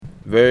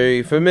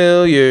Very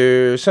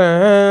familiar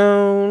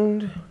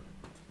sound.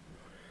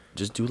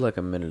 Just do like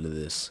a minute of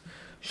this.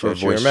 For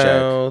Shut your voice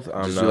mouth. check.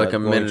 I'm Just not do like a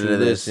going minute to of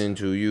this. listen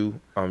to you.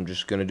 I'm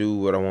just gonna do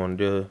what I want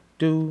to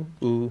do.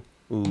 Ooh,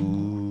 ooh.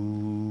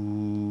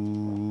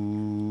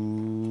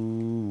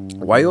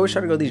 Why you always try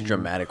to go these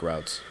dramatic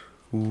routes?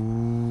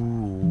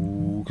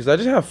 Ooh, because I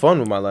just have fun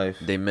with my life.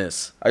 They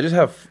miss. I just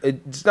have.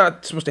 It's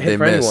not supposed to hit They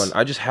for miss. anyone.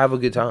 I just have a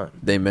good time.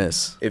 They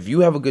miss. If you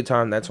have a good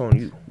time, that's on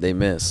you. They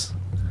miss.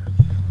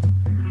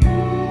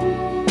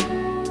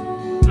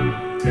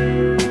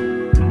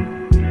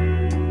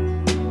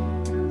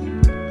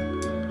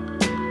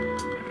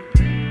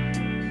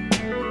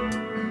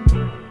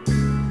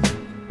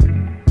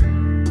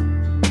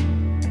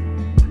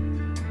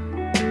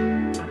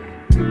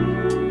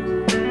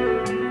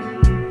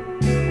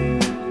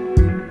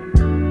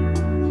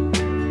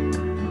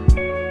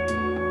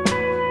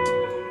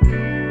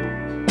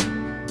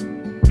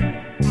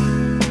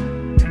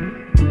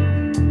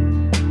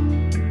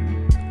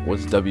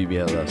 What's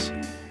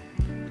WBLS?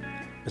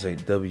 It's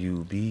like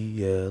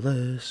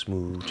WBLS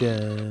smooth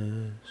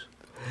jazz.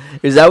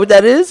 Is that what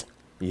that is?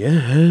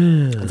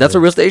 Yeah. That's a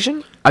real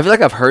station? I feel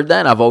like I've heard that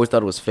and I've always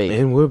thought it was fake.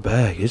 And we're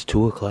back. It's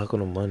 2:00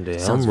 on a Monday.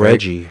 Sounds I'm very-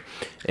 Reggie,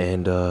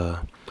 and we're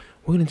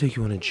gonna take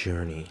you on a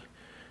journey,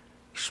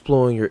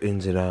 exploring your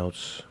ins and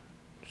outs.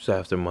 It's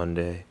after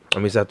Monday.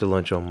 It's after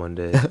lunch on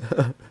Monday.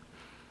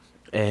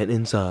 And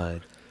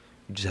inside,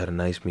 you just had a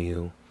nice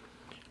meal.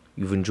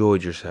 You've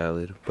enjoyed your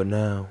salad, but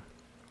now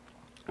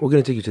we're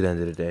gonna take you to the end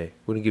of the day.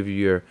 We're gonna give you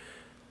your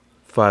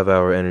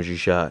 5-hour energy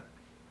shot.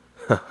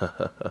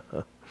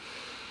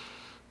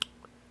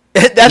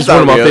 That's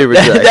one of my favorite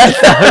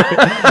tracks.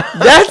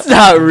 That's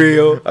not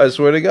real. I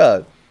swear to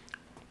God,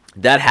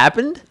 That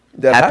happened?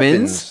 that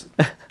Happens?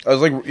 happens. I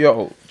was like,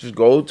 yo, just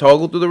go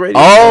toggle through the radio.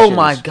 Oh stations.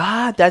 my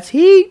God, that's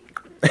heat.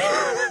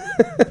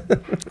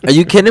 Are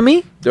you kidding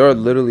me? There are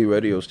literally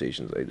radio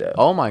stations like that.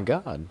 Oh my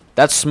God.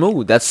 That's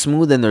smooth. That's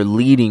smooth and they're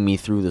leading me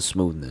through the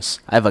smoothness.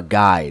 I have a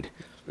guide.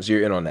 So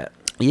you're in on that.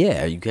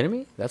 Yeah, are you kidding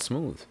me? That's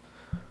smooth.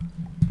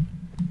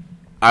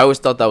 I always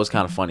thought that was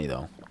kind of funny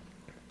though.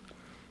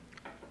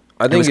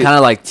 I It think was kind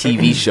of like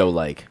TV show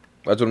like.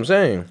 that's what I'm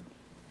saying.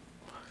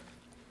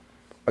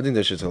 I think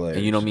that shit's hilarious.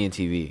 And you know me and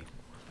TV.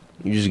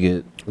 You just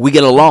get We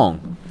get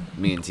along,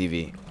 me and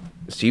TV.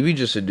 TV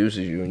just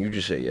seduces you, and you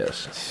just say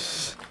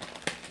yes.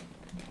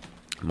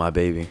 My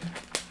baby.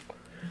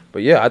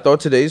 But yeah, I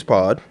thought today's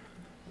pod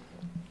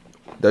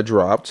that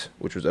dropped,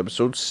 which was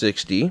episode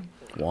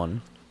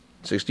 61,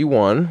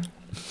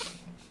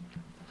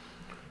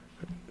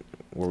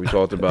 where we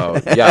talked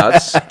about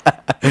yachts.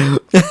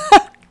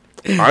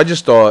 I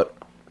just thought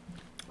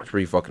it was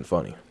pretty fucking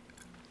funny,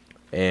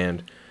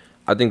 and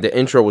I think the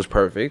intro was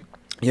perfect.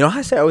 You know how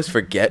I say I always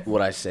forget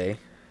what I say?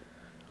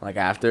 Like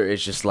after,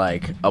 it's just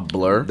like a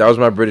blur. That was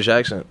my British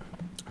accent.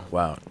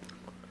 Wow.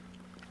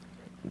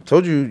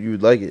 Told you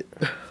you'd like it.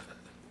 That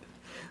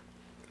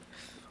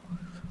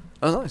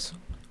was nice.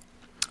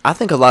 I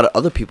think a lot of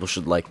other people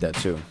should like that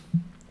too.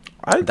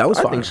 That was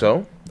I fire. think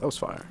so. That was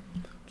fire.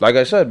 Like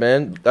I said,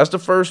 man, that's the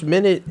first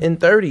minute and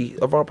 30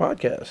 of our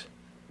podcast.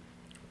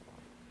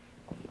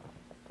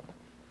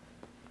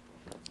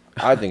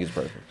 I think it's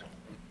perfect.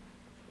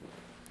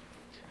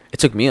 It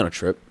took me on a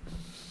trip.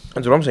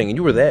 That's what I'm saying. And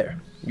you were there.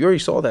 You already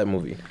saw that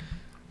movie.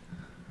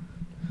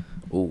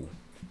 Ooh.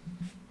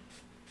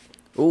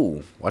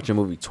 Ooh. Watch a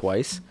movie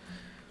twice,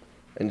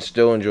 And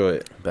still enjoy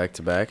it. back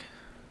to back.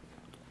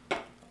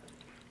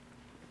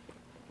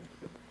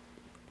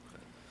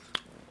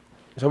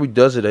 That's how he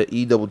does it at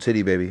E Double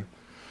Titty, baby.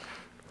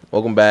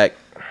 Welcome back.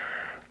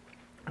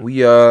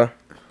 I'm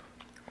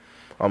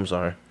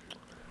sorry.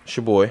 It's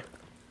your boy.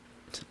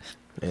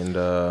 And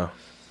we're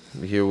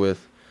here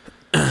with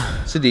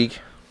Sadiq.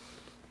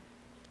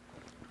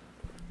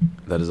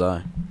 That is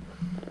I.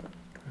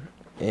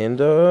 And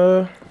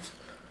we're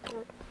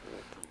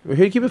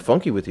here to keep it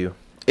funky with you.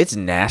 It's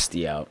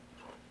nasty out.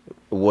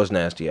 It was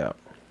nasty out.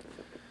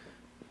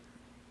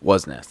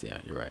 Was nasty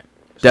out. You're right.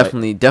 It's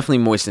Definitely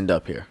moistened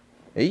up here.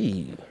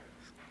 Hey.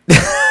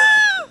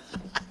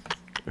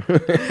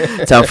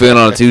 That's how I'm feeling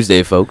on a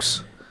Tuesday,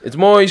 folks. It's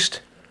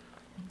moist.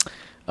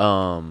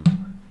 Yeah,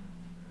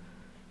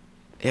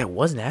 it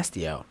was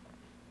nasty out.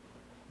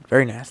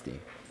 Very nasty.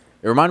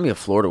 It reminded me of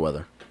Florida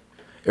weather.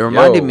 It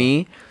reminded Yo.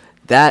 me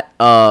that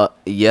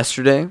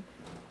yesterday.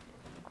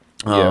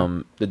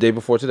 The day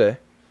before today.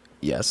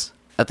 Yes,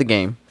 at the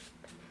game.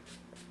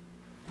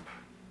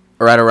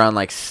 Right around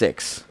like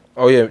 6.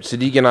 Oh, yeah.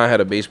 Sadiq and I had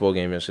a baseball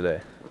game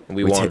yesterday. And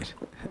we won. did.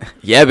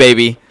 Yeah,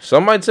 baby.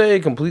 Some might say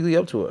completely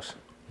up to us.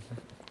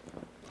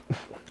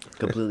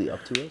 Completely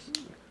up to us?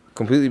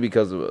 Completely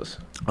because of us.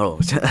 Oh.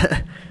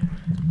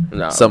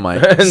 Nah. Some might.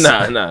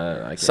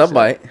 nah. I can't Some say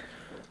might.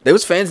 There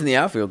was fans in the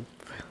outfield.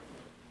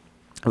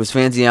 It was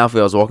fans in the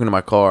outfield. I was walking to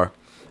my car,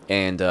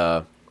 and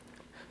a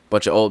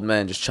bunch of old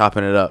men just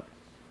chopping it up.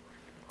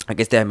 I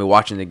guess they had me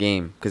watching the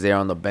game because they were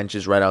on the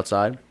benches right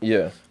outside,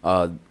 that.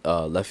 Yeah.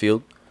 left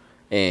field.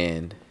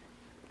 And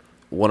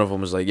one of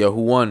them was like, yo,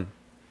 who won?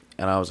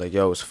 And I was like,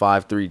 yo, it was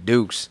 5-3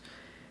 Dukes.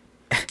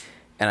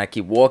 And I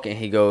keep walking.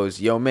 He goes,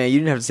 "Yo, man, you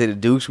didn't have to say the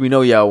Dukes. We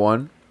know y'all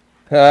won."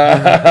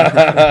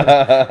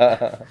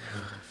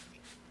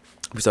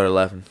 We started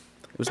laughing.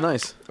 It was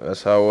nice.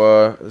 That's how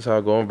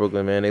I go in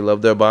Brooklyn, man. They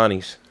love their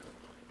Bonnies.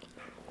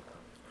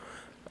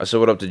 I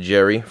said what up to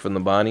Jerry from the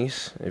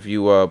Bonnies. If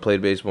you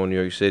played baseball in New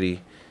York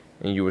City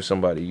and you were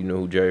somebody, you knew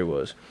who Jerry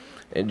was.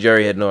 And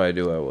Jerry had no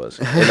idea who I was.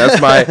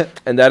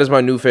 And that is my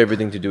new favorite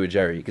thing to do with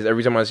Jerry. Because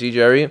every time I see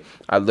Jerry,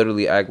 I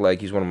literally act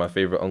like he's one of my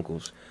favorite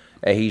uncles.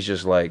 And he's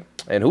just like,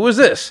 and who is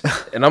this?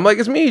 And I'm like,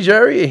 it's me,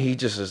 Jerry. And he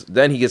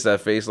then he gets that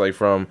face like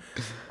from,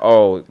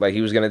 oh, like he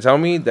was going to tell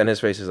me. Then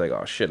his face is like,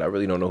 oh, shit, I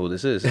really don't know who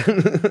this is.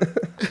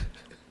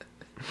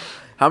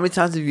 How many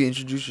times have you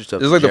introduced yourself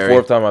This is to like Jerry?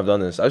 the 4th time I've done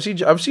this.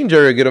 I've seen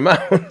Jerry get him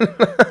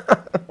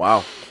out.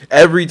 Wow.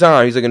 Every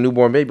time. He's like a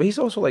newborn baby. But he's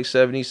also like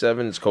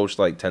 77. It's coached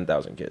like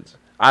 10,000 kids.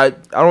 I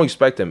don't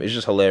expect him. It's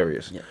just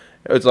hilarious. Yeah.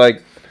 It's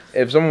like,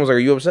 if someone was like, are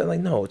you upset?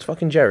 Like, no, it's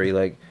fucking Jerry.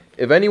 Like,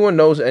 if anyone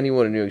knows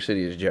anyone in New York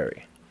City, it's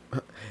Jerry.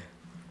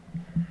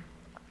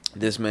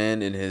 This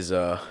man in his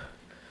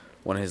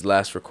one of his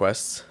last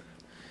requests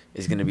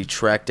is going to be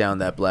track down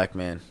that black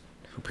man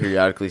who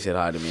periodically said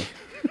hi to me.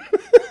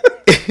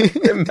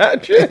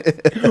 Imagine.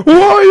 Who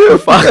are you?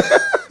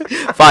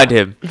 Find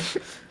him.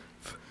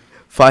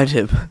 Find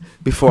him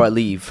before I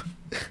leave.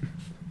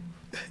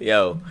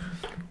 Yo.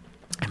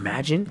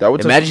 Imagine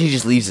he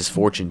just leaves his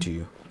fortune to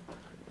you.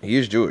 He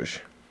is Jewish.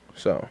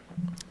 So,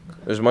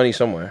 there's money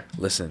somewhere.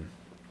 Listen,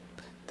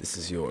 this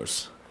is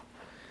yours.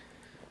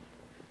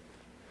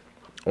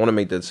 I want to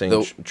make that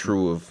same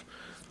true of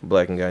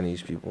black and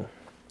Guyanese people.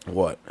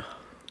 What?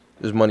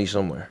 There's money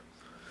somewhere.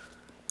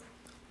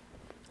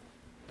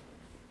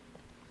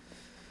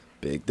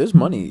 Big. There's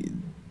money.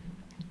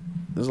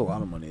 There's a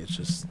lot of money. It's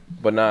just...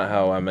 But not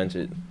how I meant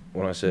it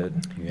when I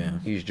said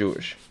he's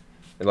Jewish.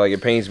 And like,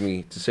 it pains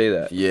me to say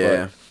that.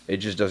 Yeah. But it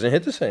just doesn't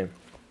hit the same.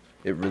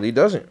 It really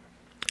doesn't.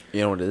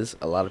 You know what it is?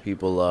 A lot of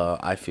people,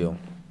 I feel...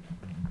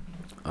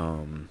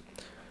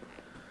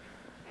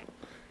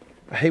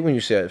 I hate when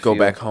you say that. Go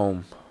back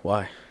home.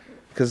 Why?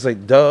 Because it's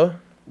like, duh.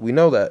 We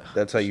know that.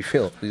 That's how you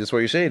feel. That's why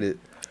you're saying it.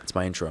 It's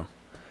my intro.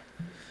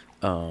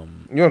 You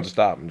don't have to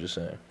stop. I'm just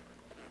saying.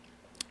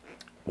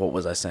 What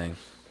was I saying?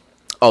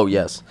 Oh,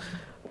 yes.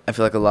 I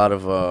feel like a lot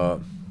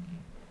of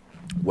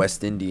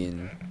West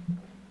Indian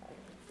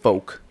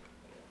folk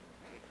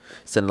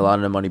send a lot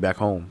of their money back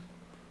home.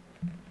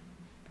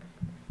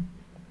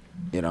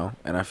 You know?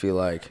 And I feel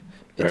like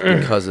it's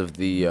because of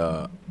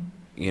the,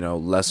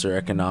 lesser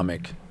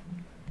economic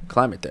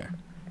climate there.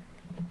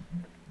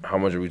 How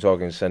much are we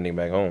talking sending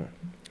back home?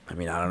 I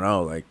mean, I don't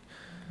know. Like,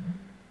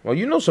 well,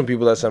 you know some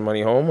people that send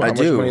money home. How much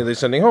do. money are they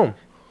sending home?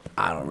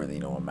 I don't really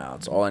know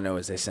amounts. All I know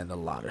is they send a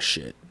lot of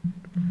shit.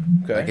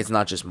 Okay. Like, it's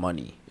not just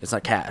money. It's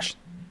not cash.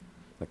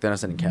 Like, they're not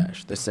sending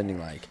cash. They're sending,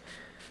 like,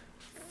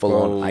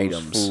 full-on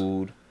items.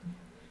 Food.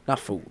 Not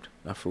food.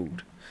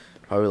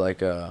 Probably, like,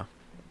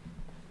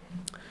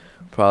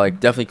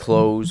 definitely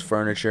clothes,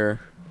 furniture.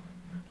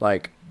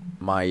 Like,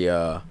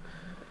 my,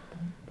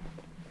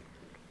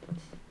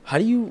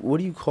 what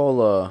do you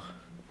call,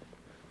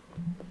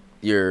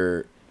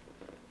 your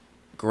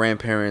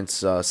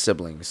grandparents'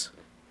 siblings?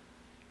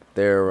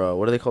 They're,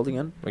 what are they called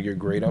again? Like your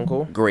great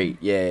uncle? Great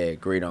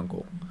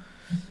uncle.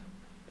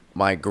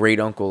 My great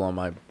uncle on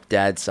my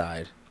dad's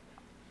side,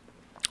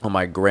 on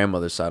my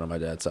grandmother's side on my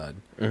dad's side,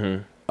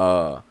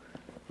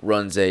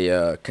 runs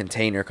a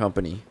container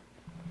company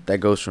that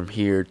goes from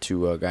here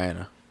to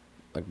Guyana,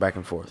 like back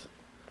and forth.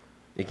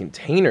 A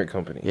container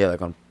company? Yeah,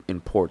 like in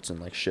ports and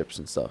like ships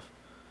and stuff,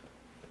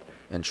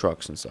 and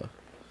trucks and stuff.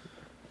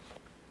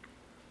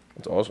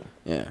 That's awesome.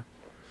 Yeah.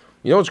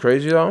 You know what's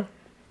crazy though?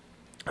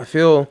 I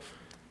feel.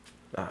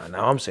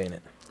 Now I'm saying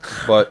it,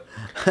 but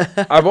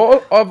I've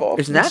often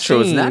it's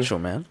natural. Seen, it's natural,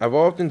 man. I've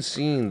often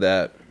seen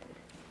that.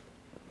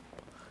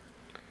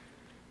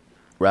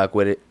 Rock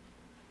with it.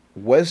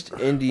 West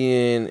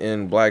Indian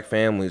and black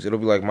families, it'll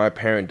be like my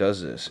parent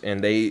does this,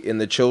 and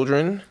the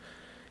children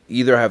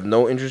either have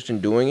no interest in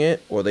doing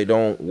it or they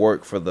don't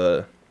work for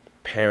the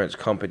parents'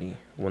 company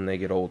when they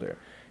get older.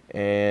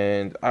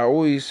 And I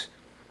always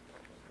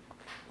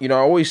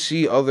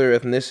see other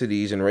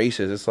ethnicities and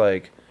races. It's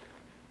like,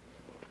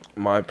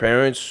 my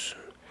parents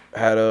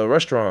had a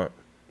restaurant.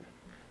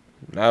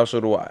 Now so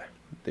do I.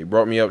 They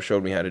brought me up,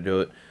 showed me how to do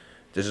it.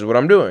 This is what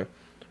I'm doing.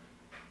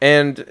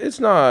 And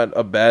it's not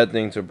a bad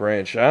thing to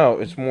branch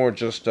out. It's more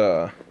just,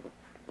 would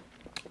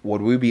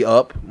we be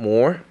up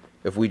more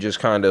if we just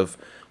kind of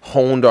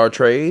honed our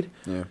trade?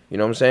 Yeah. You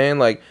know what I'm saying?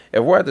 Like,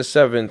 if we're at the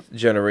 7th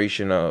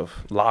generation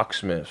of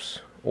locksmiths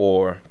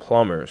or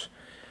plumbers,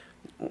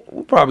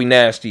 we're probably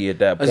nasty at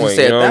that point.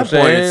 Say, you know at what that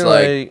I'm point,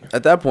 saying? it's like,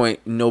 at that point,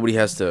 nobody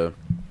has to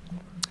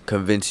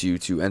convince you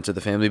to enter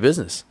the family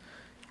business.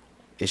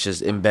 It's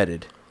just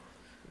embedded.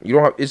 You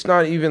don't have. It's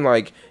not even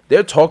like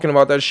they're talking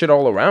about that shit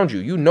all around you.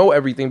 You know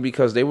everything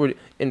because they were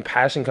in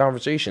passing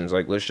conversations.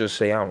 Like, let's just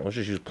say, I don't know, let's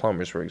just use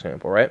plumbers for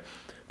example, right?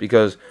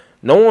 Because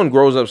no one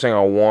grows up saying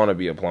I want to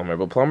be a plumber,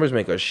 but plumbers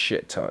make a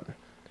shit ton.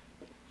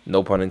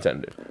 No pun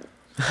intended.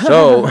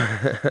 So,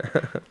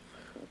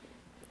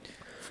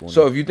 California.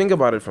 So if you think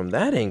about it from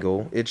that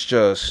angle, it's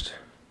just,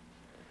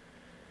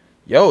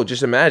 yo,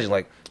 just imagine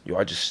like, yo,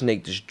 I just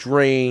snaked this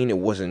drain. It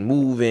wasn't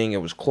moving.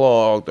 It was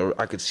clogged, or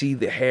I could see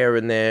the hair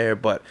in there,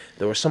 but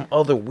there was some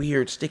other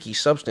weird sticky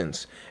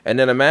substance. And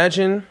then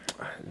imagine,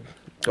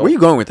 where are you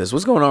going with this?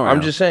 What's going on right I'm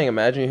now? just saying,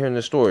 imagine hearing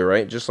this story,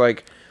 right? Just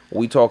like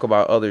we talk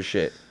about other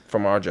shit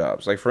from our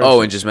jobs, like for Oh,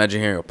 instance, and just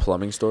imagine hearing a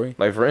plumbing story.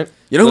 like for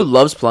You know who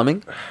loves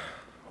plumbing?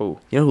 who?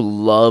 You know who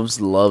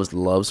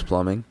loves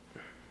plumbing?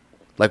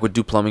 Like would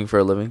do plumbing for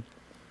a living?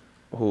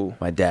 Who?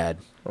 My dad.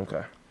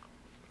 Okay,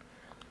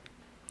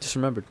 Just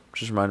reminded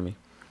me.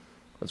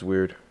 that's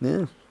weird.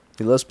 Yeah.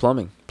 He loves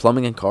plumbing.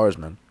 Plumbing and cars,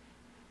 man.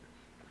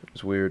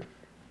 It's weird.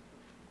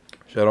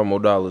 Shout out Mo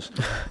Dollars.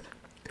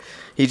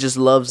 He just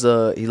loves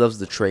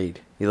the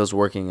trade. He loves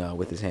working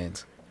with his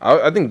hands.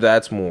 I think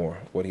that's more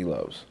what he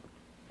loves.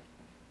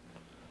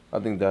 I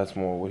think that's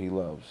more what he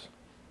loves.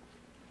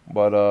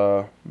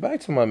 But back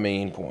to my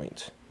main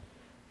point.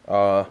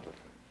 You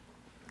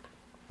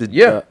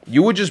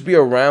would just be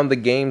around the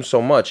game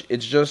so much.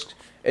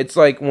 It's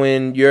like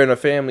when you're in a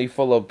family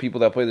full of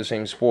people that play the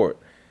same sport.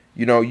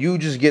 You know, you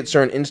just get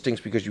certain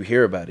instincts because you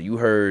hear about it. You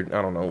heard,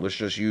 I don't know, let's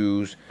just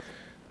use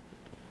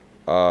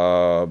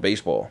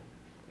baseball.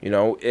 You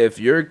know, if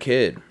your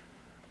kid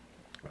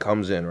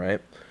comes in,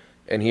 right?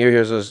 And he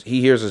hears us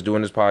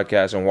doing this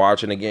podcast and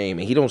watching a game,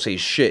 and he don't say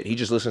shit. He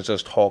just listens to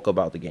us talk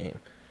about the game.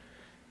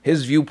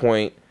 His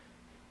viewpoint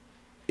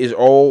is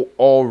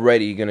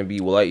already going to be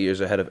light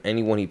years ahead of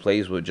anyone he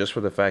plays with, just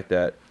for the fact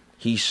that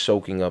he's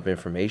soaking up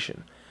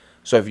information.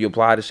 So if you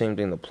apply the same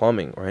thing to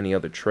plumbing or any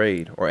other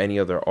trade or any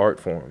other art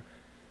form,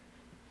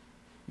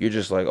 you're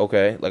just like,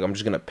 okay, like I'm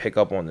just going to pick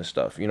up on this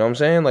stuff. You know what I'm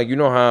saying? Like, you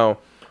know how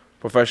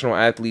professional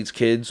athletes'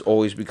 kids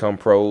always become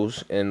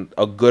pros, and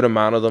a good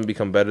amount of them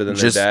become better than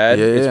their dad.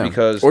 Yeah, it's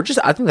because, or just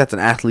I think that's an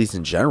athletes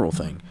in general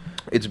thing.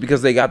 It's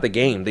because they got the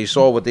game. They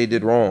saw what they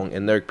did wrong,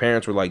 and their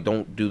parents were like,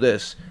 "Don't do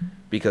this,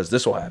 because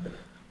this will happen."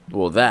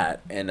 Well,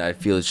 that, and I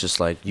feel it's just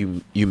like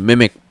you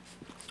mimic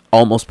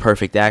almost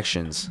perfect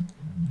actions.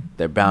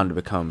 They're bound to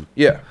become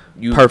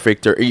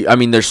perfect, or I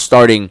mean, they're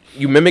starting.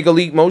 You mimic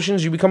elite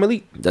motions, you become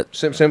elite.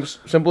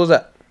 Simple as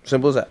that.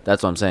 Simple as that.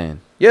 That's what I'm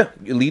saying. Yeah,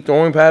 elite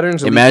throwing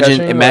patterns. Elite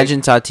Imagine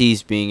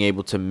Tatis being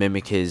able to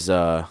mimic his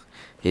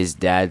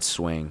dad's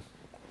swing,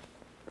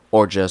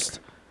 or just,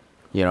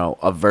 you know,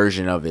 a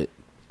version of it,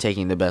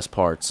 taking the best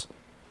parts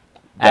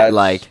at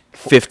like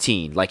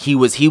 15. Like he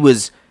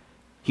was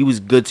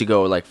good to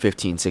go at like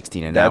 15,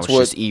 16, and that's now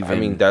it's just even. I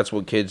mean, that's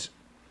what kids.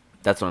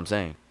 That's what I'm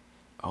saying.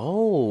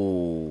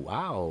 Oh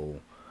wow,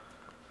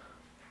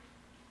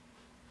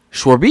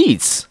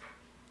 Schwarbeats.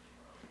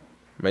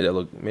 Made that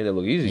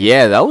look easy.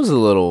 Yeah, that was a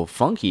little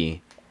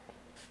funky.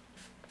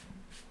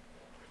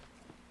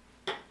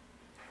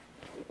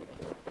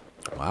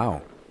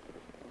 Wow.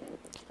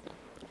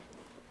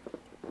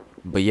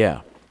 But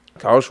yeah.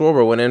 Kyle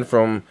Schwarber went in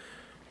from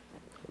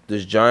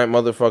this giant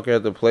motherfucker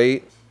at the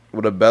plate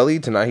with a belly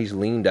to now he's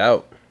leaned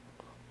out.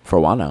 For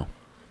a while now.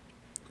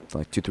 It's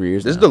like 2-3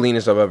 years This now. is the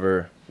leanest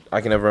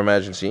I can ever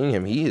imagine seeing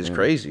him. He is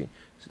crazy.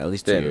 At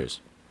least 2 years.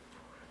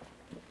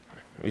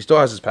 He still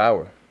has his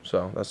power,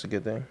 so that's a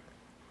good thing.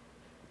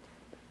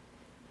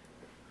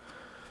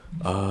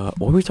 What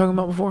were we talking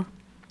about before?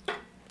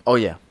 Oh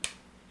yeah.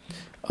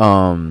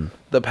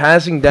 The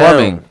passing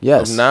Plumbing, down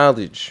yes. of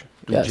knowledge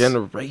through Yes.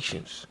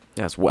 generations.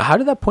 Yes. How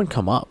did that point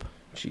come up?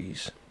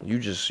 Jeez.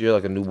 You're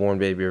like a newborn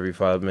baby every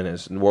 5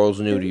 minutes. The world's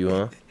new to you,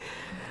 huh?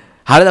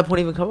 How did that point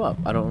even come up?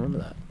 I don't remember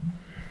that.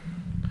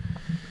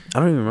 I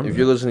don't even remember. If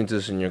you're listening to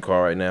this in your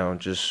car right now,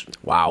 just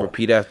Wow.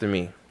 repeat after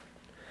me.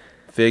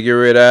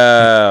 Figure it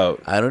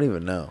out. I don't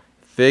even know.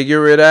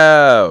 Figure it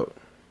out.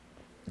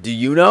 Do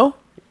you know?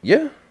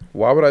 Yeah.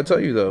 Why would I tell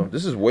you, though?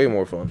 This is way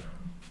more fun.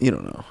 You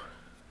don't know.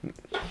 I'm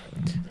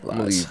going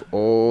to leave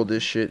all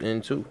this shit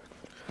in, too.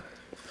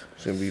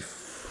 It's going to be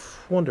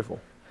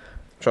wonderful.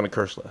 I'm trying to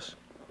curse less.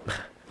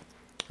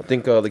 I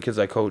think the kids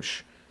I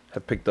coach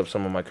have picked up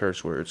some of my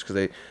curse words.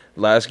 Because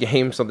last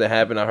game, something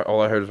happened.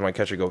 All I heard was my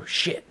catcher go,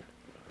 shit.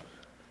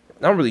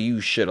 I don't really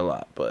use shit a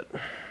lot, but...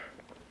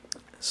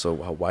 So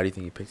why do you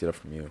think he picked it up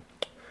from you?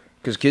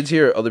 Because kids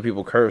hear other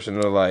people curse, and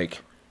they're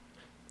like,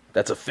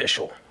 that's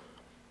official.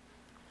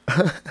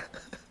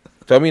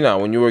 Tell me now,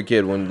 when you were a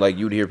kid, when like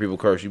you'd hear people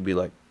curse, you'd be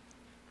like,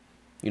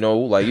 you know,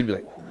 like you'd be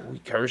like, "Ooh, he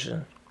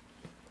cursing."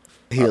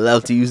 He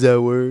allowed to use that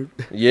word?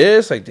 Yeah,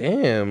 it's like,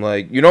 damn,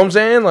 like, you know what I'm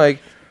saying?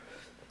 Like,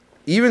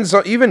 even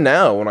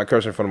now, when I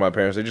curse in front of my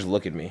parents, they just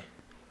look at me.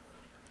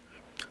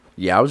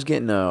 Yeah, I was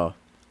getting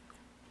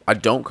I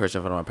don't curse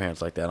in front of my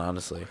parents like that,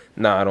 honestly.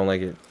 Nah, I don't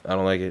like it.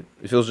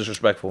 It feels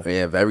disrespectful.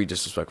 Yeah, very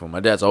disrespectful. My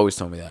dad's always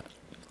told me that.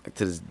 Like,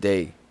 to this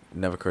day,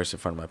 never curse in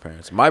front of my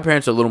parents. My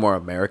parents are a little more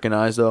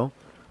Americanized, though,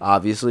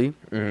 obviously.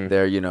 Mm-hmm.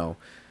 They're, you know,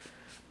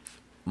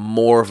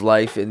 more of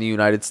life in the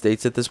United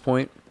States at this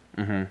point.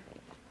 Mm-hmm.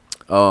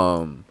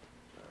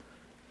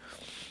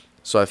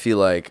 So I feel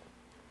like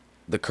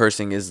the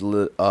cursing is a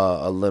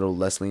little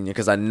less lenient,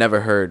 because I've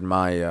never heard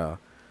my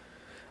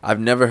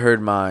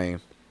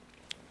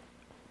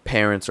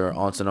parents or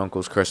aunts and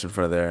uncles curse in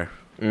front of their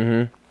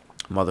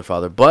mother,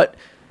 father. But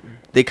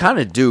they kind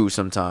of do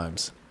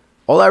sometimes.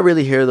 All I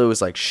really hear, though,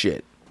 is, like,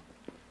 shit.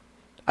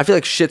 I feel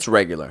like shit's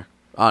regular,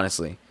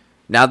 honestly.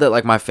 Now that,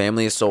 like, my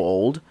family is so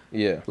old.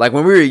 Yeah. Like,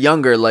 when we were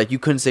younger, like, you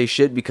couldn't say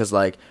shit because,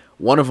 like,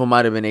 one of them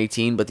might have been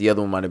 18, but the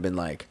other one might have been,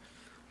 like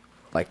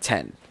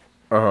 10.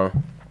 Uh-huh.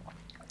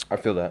 I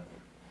feel that.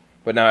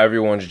 But now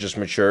everyone's just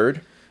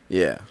matured.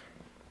 Yeah.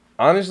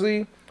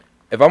 Honestly,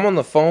 if I'm on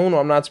the phone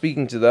or I'm not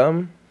speaking to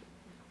them,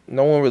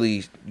 no one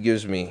really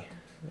gives me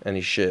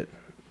any shit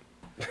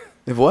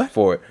If what?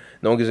 for it.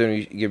 No one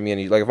give me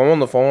any. Like, if I'm on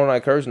the phone and I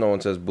curse, no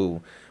one says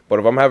boo. But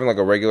if I'm having, like,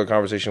 a regular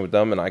conversation with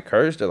them and I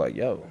curse, they're like,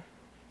 yo.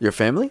 Your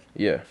family?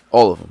 Yeah.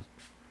 All of them.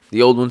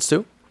 The old ones,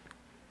 too?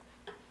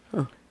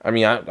 I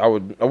mean, I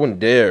wouldn't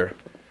dare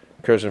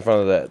curse in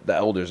front of the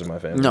elders in my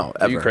family. No,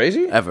 Are you ever.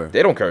 crazy? Ever.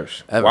 They don't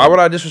curse. Ever. Why would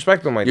I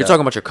disrespect them like You're that?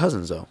 talking about your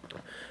cousins, though.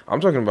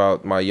 I'm talking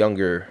about my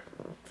younger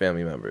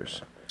family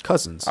members.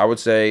 Cousins. I would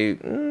say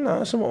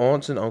some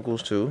aunts and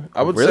uncles too.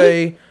 I would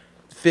Really? say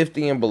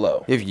 50 and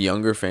below. You have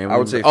younger family? I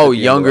would say Oh, 50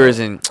 and younger below. as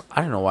in...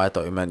 I don't know why I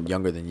thought you meant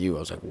younger than you. I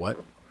was like, what?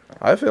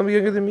 I have family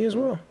younger than me as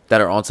well.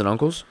 That are aunts and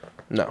uncles?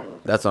 No,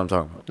 That's what I'm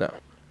talking about. no,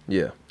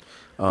 yeah.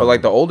 But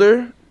like the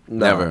older,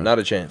 Never. not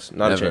a chance.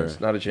 Not Never. a chance.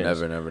 Not a chance.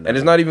 Never. And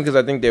it's not even because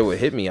I think they would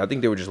hit me. I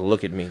think they would just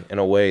look at me in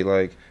a way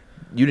like,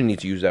 you didn't need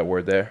to use that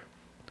word there.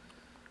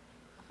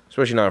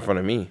 Especially not in front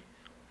of me.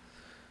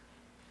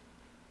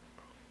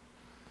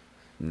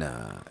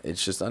 Nah,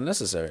 it's just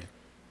unnecessary.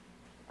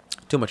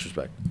 Too much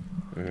respect.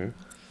 Mm-hmm.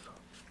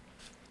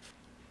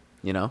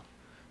 You know?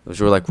 It was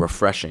really, like,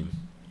 refreshing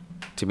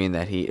to me in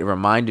that heat. It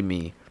reminded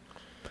me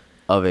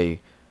of a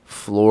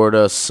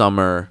Florida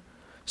summer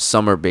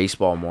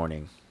baseball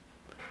morning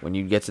when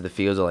you get to the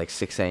fields at, like,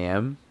 6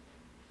 a.m.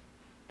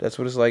 That's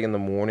what it's like in the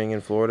morning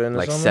in Florida in the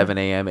Like, summer? 7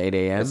 a.m., 8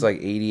 a.m. It's like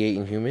 88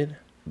 and humid.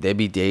 There'd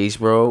be days,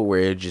 bro, where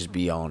it'd just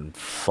be on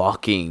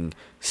fucking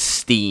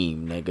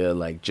steam, nigga.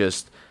 Like,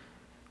 just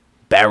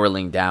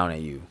barreling down at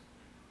you,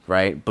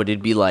 right? But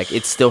it'd be like,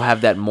 it'd still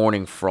have that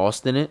morning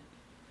frost in it.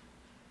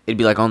 It'd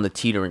be like on the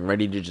teetering,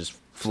 ready to just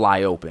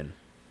fly open,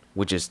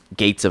 which is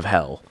gates of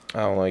hell. I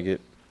don't like it.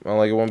 I don't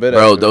like it one bit.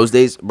 Bro, actually. those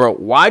days, bro,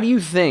 why do you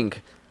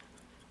think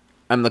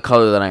I'm the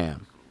color that I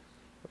am?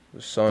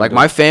 The sun Like,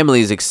 my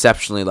family is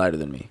exceptionally lighter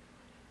than me.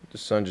 the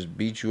sun just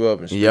beat you up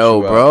and spit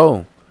Yo, you out.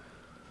 bro,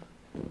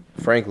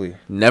 Frankly,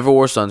 never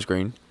wore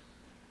sunscreen.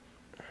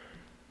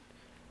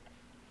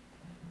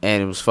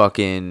 And it was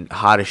fucking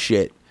hot as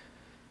shit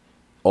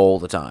all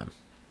the time.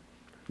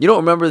 You don't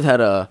remember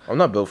that, I'm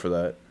not built for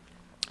that.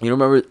 you don't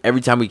remember every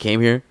time we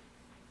came here?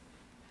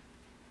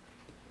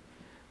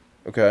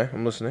 Okay,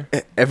 I'm listening.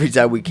 Every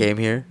time we came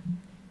here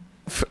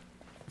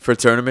for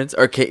tournaments,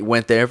 or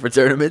went there for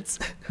tournaments.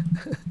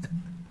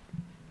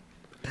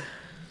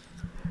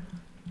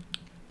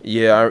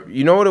 Yeah,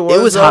 you know what it was?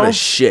 It was hot though? as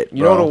shit, bro.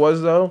 You know what it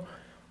was though?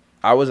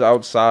 I was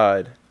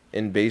outside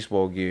in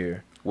baseball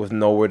gear with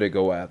nowhere to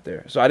go out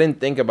there, so I didn't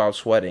think about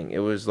sweating. It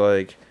was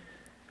like,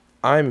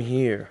 I'm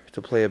here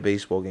to play a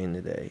baseball game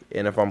today,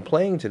 and if I'm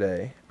playing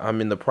today,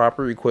 I'm in the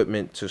proper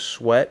equipment to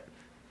sweat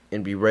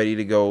and be ready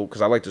to go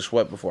because I like to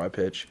sweat before I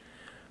pitch.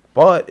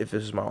 But if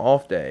this is my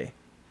off day,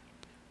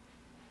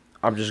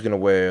 I'm just gonna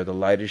wear the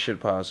lightest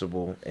shit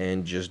possible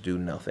and just do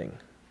nothing,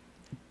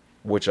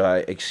 which I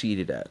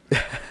exceeded at.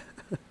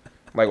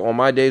 Like, on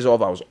my days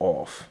off, I was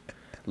off.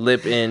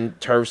 Lip in,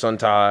 turfs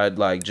untied,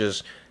 like,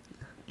 just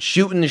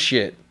shooting the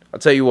shit. I'll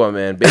tell you what,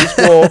 man.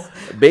 Baseball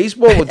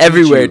will teach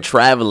Everywhere you.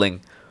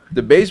 traveling.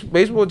 The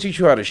baseball will teach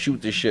you how to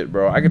shoot this shit,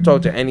 bro. I can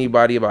talk to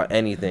anybody about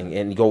anything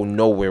and go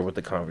nowhere with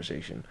the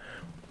conversation.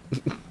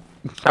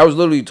 I was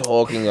literally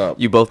talking up.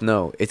 You both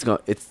know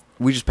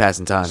we just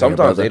passing time.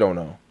 Sometimes here, they don't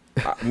know.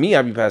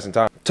 I be passing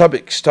time.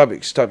 Topics.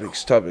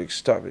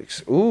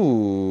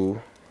 Ooh,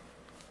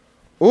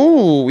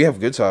 we have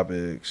good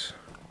topics.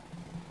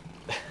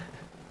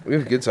 We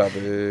have good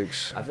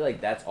topics. I feel like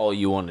that's all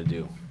you want to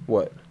do.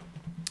 What?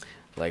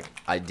 Like,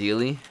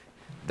 ideally,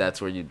 that's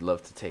where you'd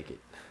love to take it.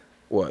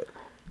 What?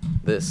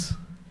 This.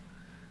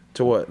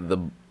 To what? The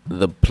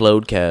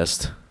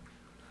Plodcast.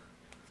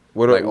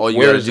 What? Like, all you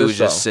where gotta do this is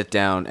just though? sit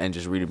down and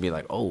just read and be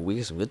like, oh, we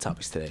get some good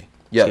topics today.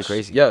 Let's Yes. get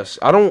crazy. Yes.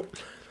 I don't.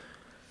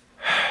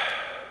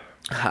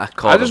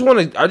 I just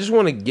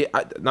want to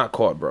get not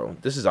caught, bro.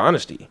 This is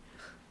honesty.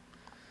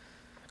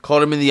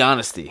 Caught him in the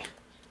honesty.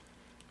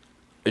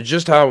 It's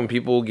just how when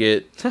people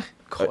get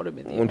Caught him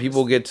in the when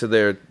people get to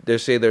their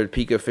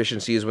peak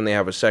efficiency is when they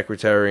have a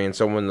secretary and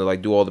someone to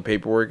like do all the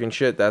paperwork and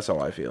shit. That's how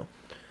I feel.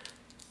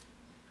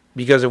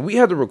 Because if we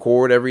had to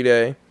record every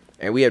day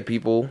and we had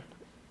people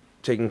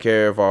taking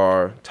care of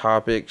our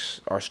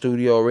topics, our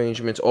studio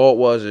arrangements, all it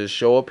was is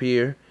show up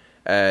here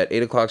at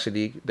 8 o'clock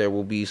Sadiq. There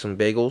will be some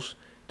bagels.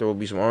 There will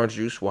be some orange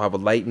juice. We'll have a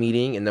light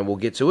meeting and then we'll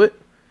get to it.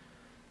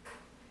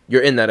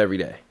 You're in that every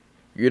day.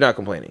 You're not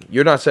complaining.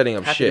 You're not setting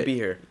up Happy shit. to be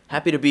here.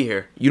 Happy to be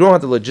here. You don't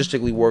have to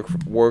logistically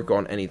work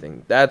on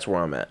anything. That's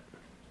where I'm at.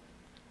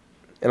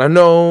 And I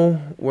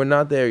know we're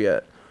not there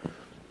yet.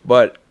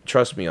 But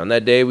trust me, on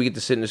that day we get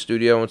to sit in the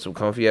studio in some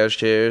comfy ass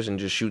chairs and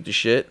just shoot the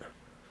shit.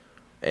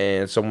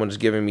 and someone's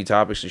giving me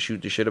topics to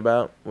shoot the shit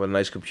about with a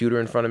nice computer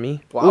in front of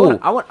me. Well,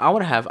 I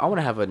want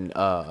to have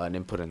an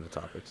input in the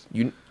topics.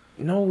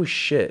 No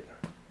shit.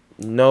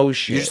 No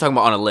shit. You're just talking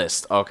about on a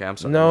list. Okay, I'm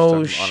sorry.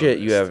 No shit.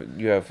 You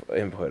have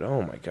input.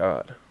 Oh my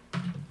god.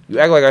 You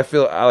act like I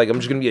feel like I'm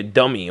just gonna be a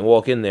dummy and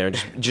walk in there and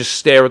just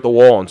stare at the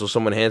wall until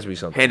someone hands me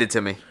something. Hand it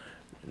to me.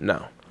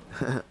 No,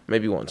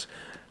 maybe once,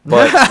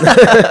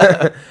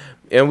 but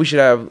and we should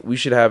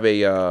have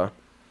a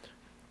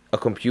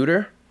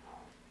computer,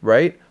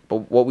 right?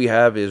 But what we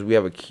have is we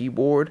have a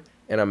keyboard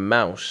and a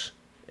mouse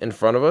in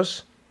front of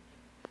us,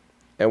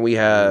 and we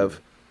have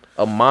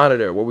a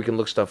monitor where we can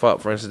look stuff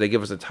up. For instance, they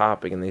give us a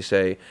topic and they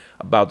say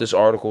about this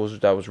article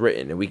that was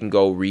written, and we can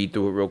go read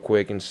through it real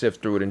quick and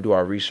sift through it and do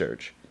our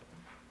research.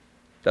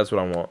 That's what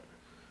I want.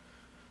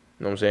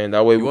 You know what I'm saying?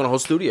 That way, You want a whole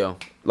studio?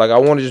 like I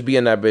want to just be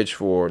in that bitch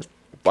for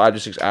 5 to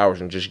 6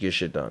 hours and just get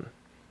shit done,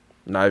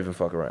 not even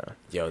fuck around.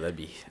 Yo, that'd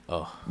be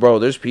Bro,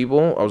 there's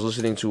people I was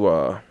listening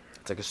to.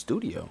 It's like a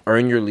studio.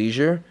 Earn Your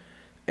Leisure,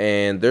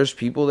 and there's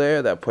people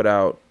there that put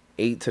out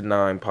 8 to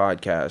 9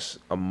 podcasts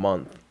a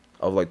month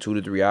of like 2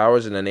 to 3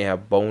 hours, and then they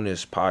have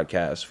bonus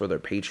podcasts for their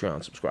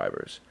Patreon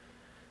subscribers.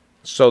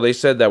 So they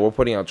said that we're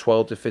putting out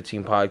 12 to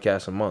 15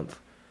 podcasts a month.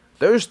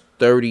 There's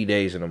 30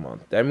 days in a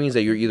month. That means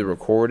that you're either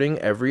recording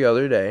every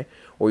other day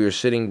or you're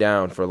sitting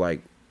down for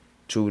like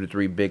 2 to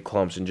 3 big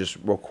clumps and just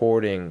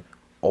recording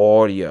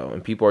audio,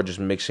 and people are just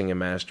mixing and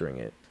mastering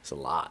it. It's a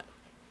lot.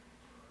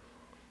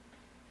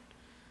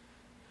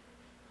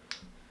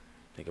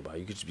 Think about it.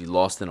 You could just be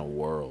lost in a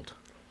world.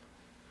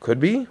 Could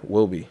be,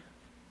 will be.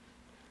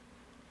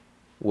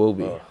 Will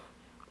be.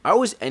 I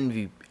always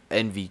envy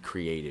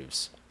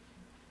creatives.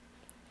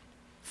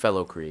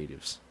 Fellow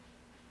creatives.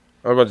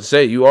 I was about to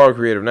say, you are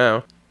creative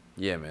now.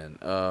 Yeah, man.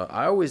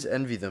 I always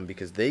envy them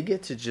because they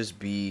get to just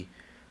be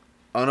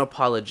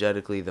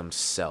unapologetically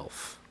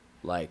themselves,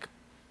 like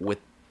with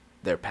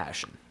their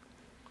passion.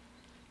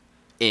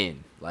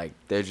 Like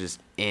they're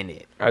just in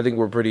it. I think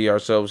we're pretty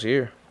ourselves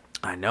here.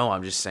 I know.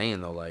 I'm just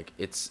saying though, like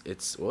it's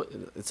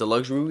a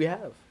luxury we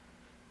have.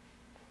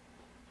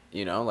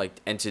 You know,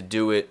 like, and to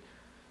do it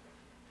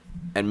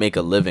and make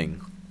a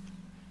living,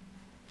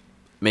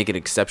 make an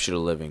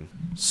exceptional living.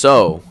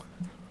 So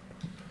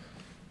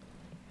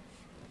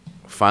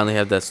finally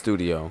have that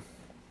studio,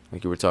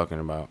 like you were talking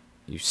about.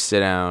 You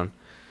sit down,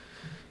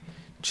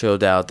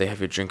 chilled out. They have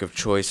your drink of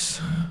choice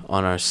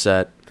on our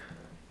set.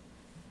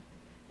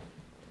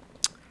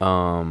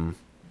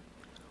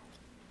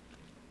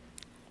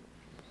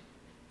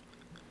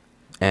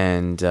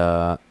 And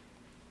the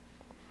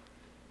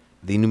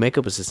new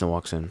makeup assistant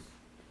walks in,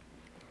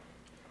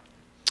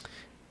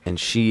 and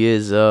she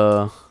is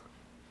how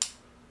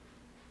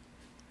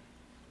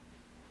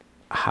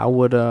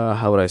would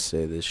I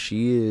say this?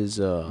 She is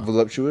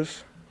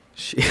Voluptuous?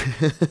 She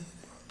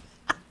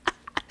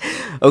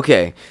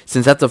Okay,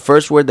 since that's the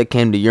first word that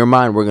came to your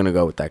mind, we're gonna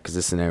go with that because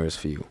this scenario is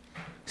for you.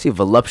 See a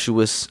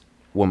voluptuous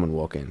woman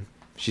walk in.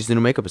 She's the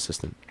new makeup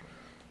assistant.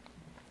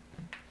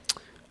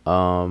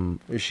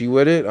 Is she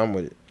with it? I'm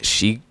with it.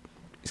 She's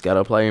got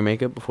to apply your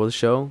makeup before the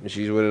show. If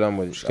she's with it, I'm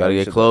with it. She's got to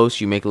get close.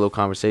 You make a little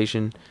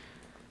conversation.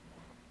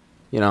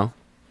 You know.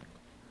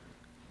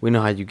 We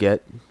know how you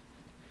get.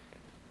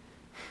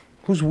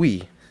 Who's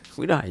we?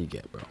 We know how you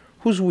get, bro.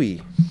 Who's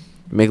we?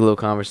 Make a little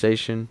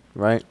conversation,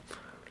 right?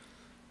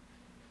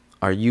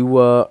 Are you,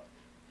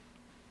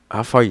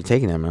 how far are you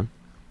taking that, man?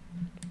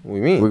 What do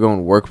you mean? We're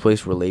going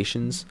workplace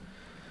relations.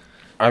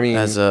 I mean,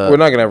 we're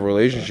not going to have a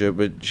relationship,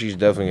 but she's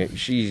definitely,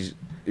 she's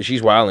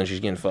wild and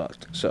she's getting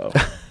fucked, so.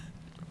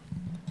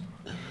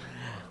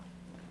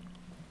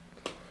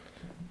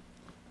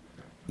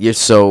 Yeah,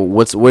 so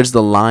where's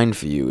the line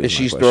for you? If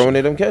she's throwing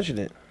it, I'm catching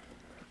it.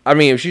 I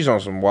mean, if she's on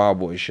some wild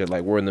boy shit,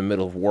 like we're in the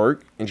middle of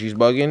work and she's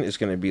bugging, it's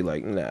gonna be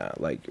like, nah,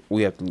 like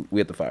we have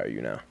to fire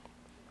you now.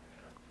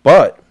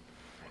 But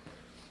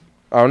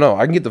I don't know.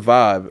 I can get the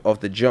vibe off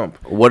the jump.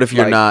 What if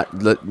you're not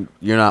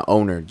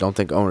owner? Don't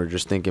think owner.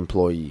 Just think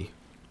employee.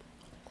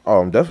 Oh,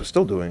 I'm definitely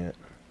still doing it.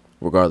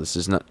 Regardless,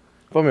 it's not.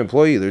 If I'm an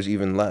employee, there's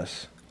even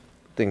less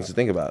things to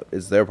think about.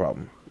 It's their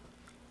problem.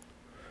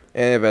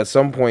 And if at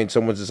some point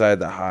someone's decided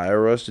to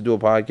hire us to do a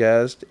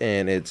podcast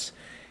and it's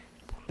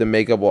the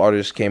makeup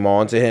artist came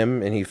on to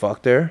him and he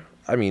fucked her,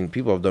 I mean,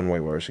 people have done way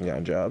worse and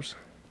gotten jobs.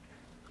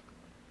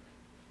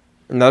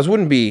 And this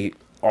wouldn't be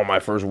on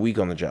my first week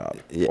on the job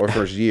or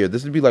first year.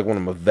 This would be like when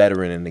I'm a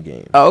veteran in the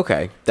game. Oh,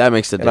 okay. That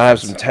makes a difference. And I have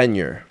some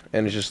tenure.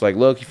 And it's just like,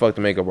 look, you fucked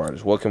the makeup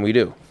artist. What can we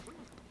do?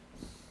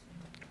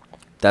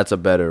 That's a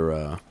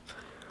better,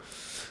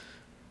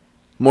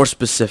 more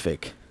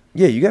specific.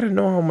 Yeah, you got to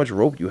know how much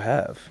rope you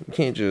have. You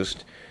can't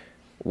just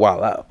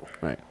wild out.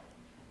 Right.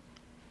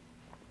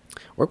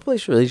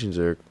 Workplace relations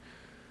are.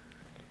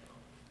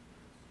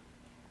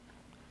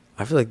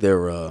 I feel like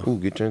they're. Ooh,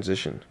 good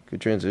transition.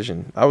 Good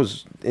transition.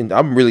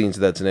 I'm really into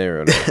that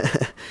scenario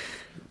now.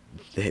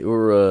 They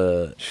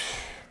were.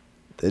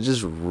 They're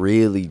just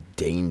really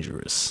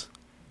dangerous.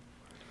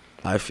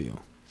 I feel.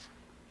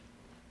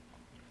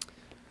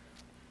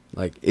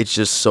 Like it's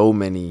just so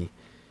many.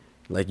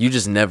 Like you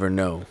just never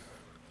know.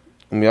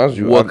 I'll be honest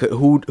with you.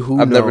 Who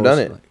I've knows? never done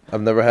it.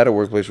 I've never had a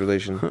workplace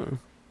relation. Huh.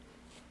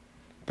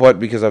 But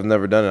because I've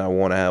never done it, I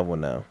want to have one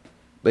now.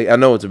 Like, I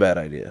know it's a bad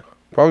idea.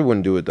 Probably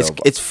wouldn't do it though.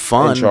 It's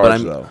fun, in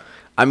charge, but though.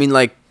 I mean,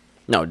 like,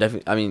 no,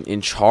 definitely. I mean,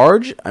 in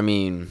charge. I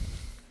mean,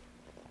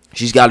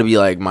 she's got to be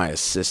like my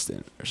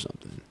assistant or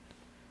something.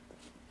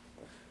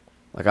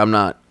 Like, I'm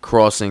not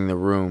crossing the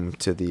room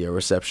to the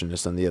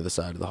receptionist on the other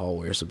side of the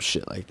hallway or some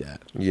shit like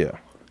that. Yeah.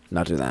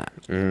 Not do that.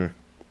 Mm.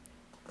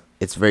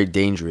 It's very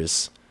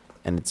dangerous,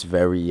 and it's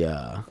very,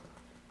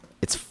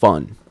 it's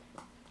fun.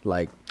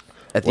 Like,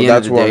 at the end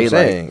of the day, that's what I'm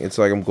saying. It's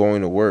like I'm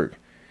going to work,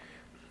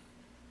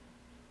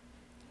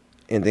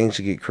 and things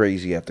should get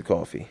crazy after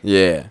coffee.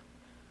 Yeah.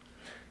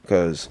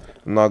 Because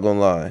I'm not gonna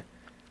lie,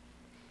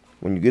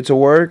 when you get to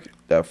work,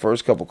 that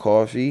first cup of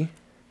coffee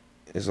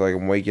is like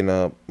I'm waking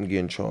up and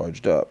getting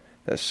charged up.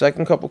 That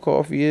second cup of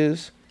coffee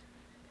is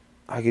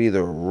I could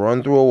either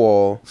run through a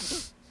wall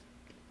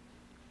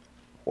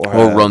Or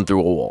run through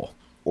a wall.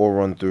 Or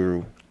run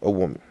through a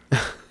woman.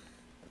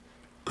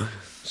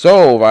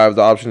 So if I have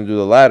the option to do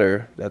the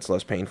latter, that's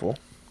less painful.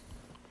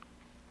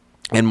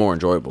 And more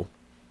enjoyable.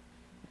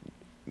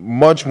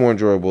 Much more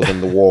enjoyable than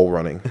the wall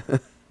running.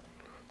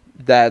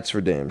 That's for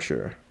damn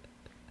sure.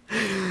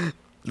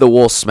 The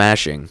wall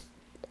smashing.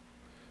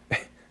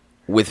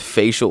 With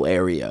facial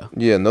area.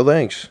 Yeah, no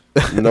thanks.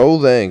 No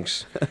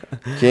thanks.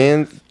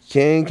 Can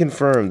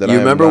confirm that. You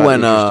remember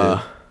when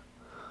interested.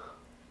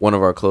 one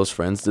of our close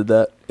friends did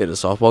that in a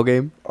softball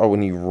game? Oh,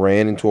 when he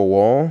ran into a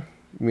wall?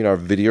 You mean our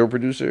video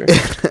producer?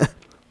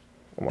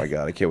 Oh my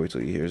god, I can't wait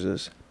till he hears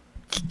this.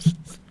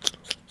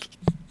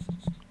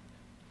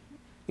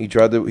 He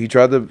tried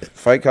to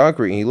fight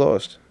concrete and he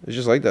lost. It's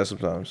just like that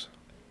sometimes.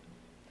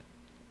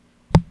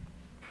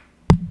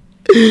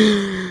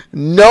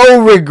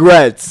 No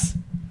regrets.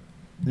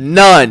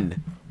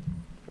 None.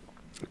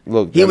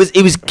 Look, He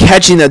was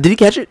catching that. Did he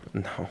catch it?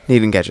 No. He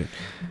didn't catch it.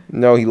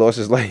 No, he lost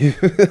his life.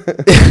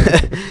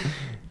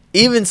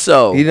 Even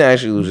so. He didn't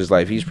actually lose his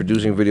life. He's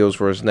producing videos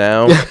for us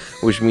now,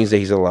 which means that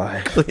he's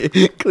alive.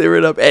 Clear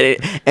it up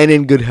and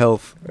in good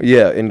health.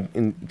 Yeah,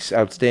 in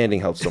outstanding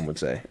health, some would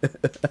say.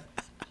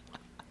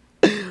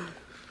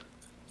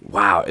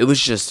 Wow, it was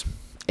just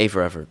A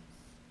for effort.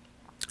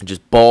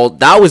 Just ball.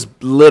 That was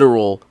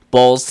literal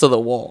balls to the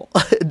wall.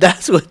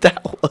 That's what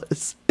that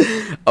was.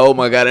 Oh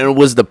my god, and it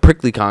was the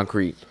prickly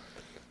concrete.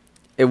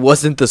 It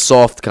wasn't the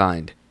soft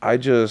kind. I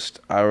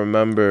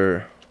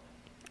remember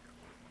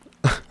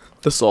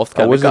The soft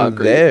kind I wasn't of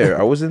concrete. there.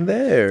 I wasn't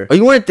there. Oh,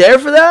 you weren't there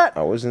for that?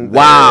 I wasn't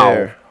Wow.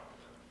 there.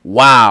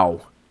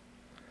 Wow.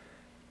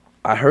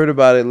 I heard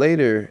about it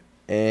later,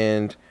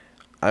 and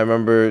I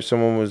remember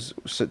someone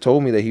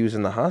told me that he was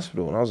in the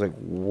hospital, and I was like,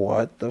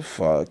 "What the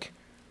fuck?"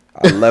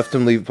 I left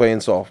him playing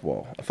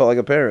softball. I felt like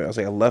a parent. I was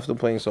like, I left him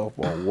playing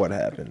softball. What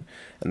happened?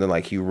 And then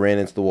like he ran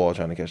into the wall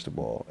trying to catch the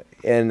ball.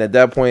 And at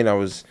that point, I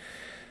was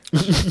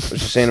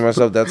just saying to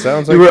myself, that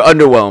sounds like You were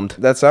underwhelmed.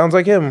 that sounds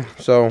like him.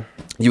 So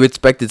You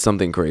expected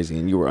something crazy,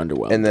 and you were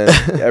underwhelmed. and then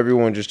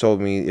everyone just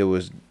told me it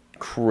was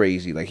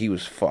crazy. Like he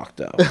was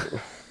fucked up.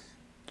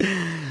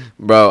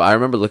 Bro, I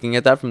remember looking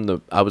at that from the.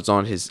 I was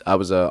on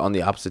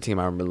the opposite team.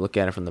 I remember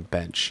looking at it from the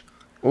bench.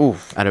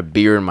 Oof. I had a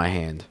beer in my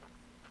hand,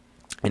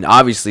 and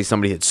obviously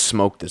somebody had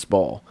smoked this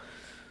ball.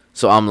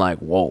 So I'm like,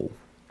 whoa.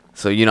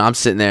 So I'm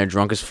sitting there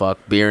drunk as fuck,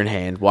 beer in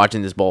hand,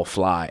 watching this ball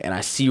fly, and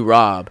I see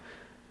Rob.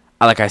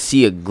 I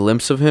see a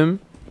glimpse of him,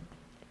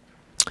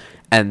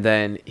 and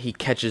then he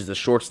catches the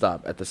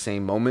shortstop at the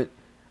same moment,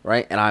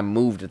 right? And I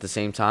moved at the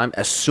same time.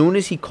 As soon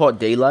as he caught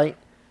daylight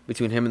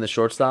between him and the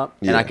shortstop,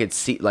 and I could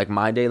see, like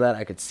my daylight,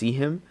 I could see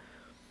him.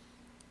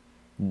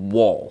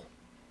 Wall.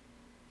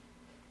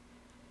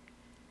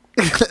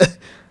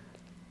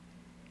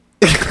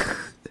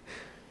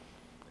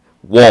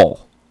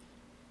 Wall.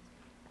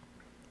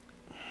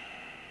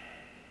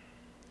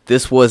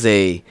 This was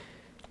a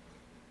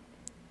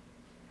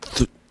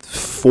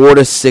 4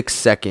 to 6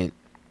 second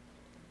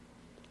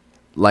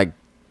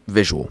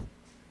visual.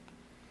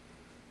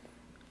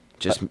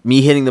 Just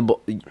me hitting the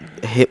ball,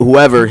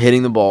 whoever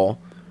hitting the ball,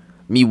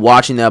 me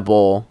watching that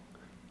ball,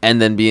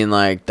 and then being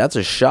like, "That's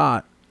a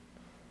shot,"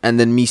 and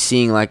then me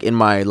seeing in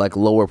my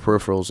lower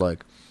peripherals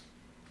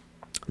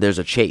there's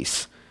a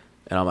chase,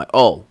 and I'm like,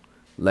 "Oh,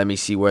 let me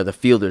see where the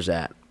fielder's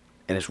at,"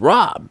 and it's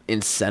Rob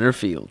in center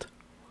field,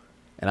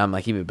 and I'm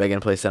like, he been begging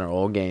to play center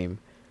all game,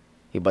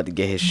 he about to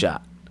get his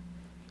shot.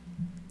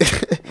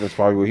 That's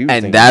probably what he was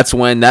And thinking. that's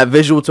when that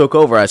visual took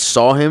over. I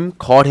saw him,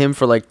 caught him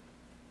for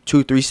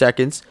 2-3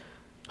 seconds,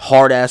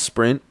 hard ass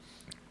sprint.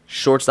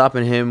 Shortstop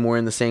and him were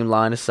in the same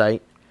line of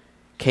sight.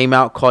 Came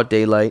out, caught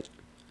daylight.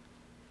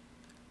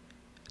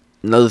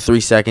 Another 3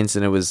 seconds,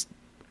 and it was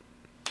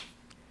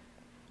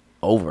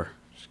over.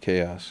 It's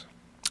chaos.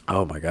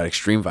 Oh my god,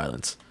 extreme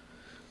violence.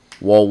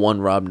 Wall 1,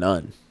 Rob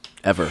none.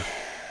 Ever.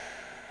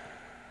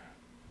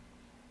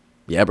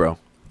 Yeah, bro.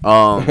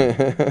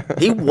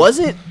 He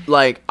wasn't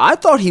I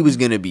thought he was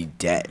gonna be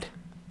dead.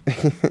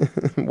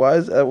 Why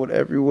is that what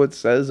everyone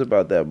says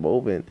about that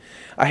moment?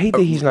 I hate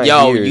that he's not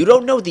Yo, here. you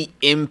don't know the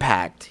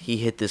impact he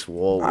hit this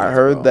wall with, I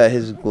heard bro. that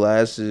his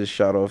glasses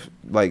shot off,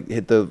 like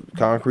hit the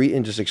concrete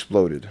and just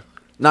exploded.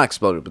 Not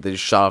exploded, but they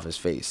just shot off his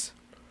face.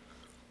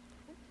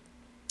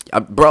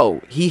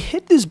 Bro, he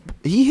hit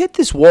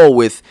this wall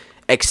with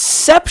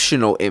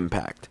exceptional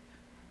impact.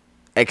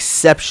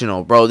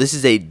 Exceptional, bro. This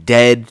is a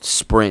dead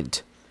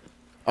sprint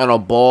on a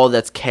ball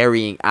that's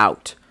carrying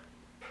out.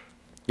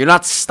 You're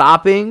not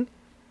stopping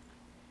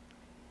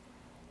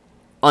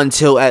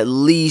until at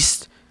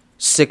least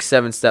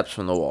 6-7 steps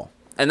from the wall.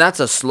 And that's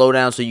a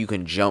slowdown so you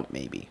can jump,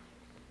 maybe.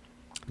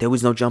 There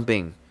was no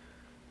jumping.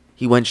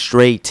 He went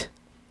straight.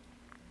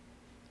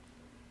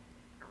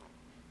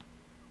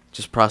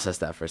 Just process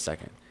that for a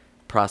second.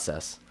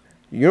 Process.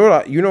 You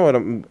know what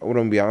I'm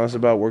gonna be honest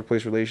about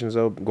workplace relations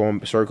though.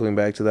 Circling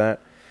back to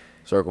that,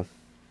 Circle.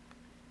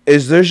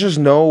 is there's just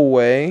no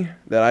way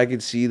that I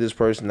could see this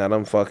person that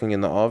I'm fucking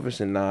in the office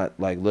and not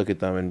like look at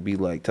them and be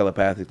like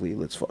telepathically,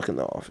 let's fuck in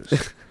the office.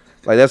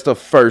 Like that's the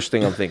first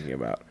thing I'm thinking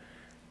about.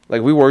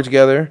 Like we work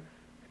together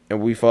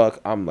and we fuck.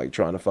 I'm like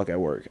trying to fuck at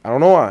work. I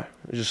don't know why.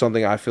 It's just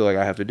something I feel like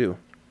I have to do.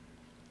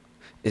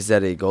 Is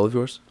that a goal of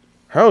yours?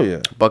 Hell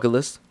yeah. Bucket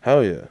list?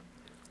 Hell yeah.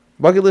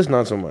 Bucket list,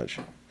 not so much.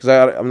 Because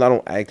I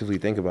don't actively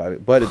think about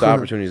it. But if the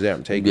opportunity's there,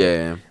 I'm taking it.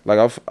 Yeah.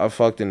 Like, I've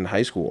fucked in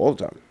high school all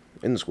the time.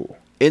 In the school.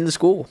 In the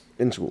school.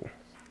 In school.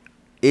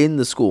 In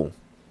the school.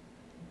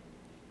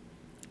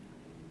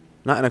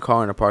 Not in a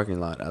car in a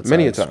parking lot outside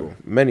Many a of the time. school.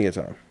 Many a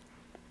time.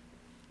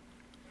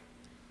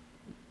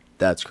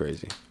 That's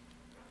crazy.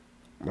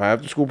 My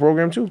after school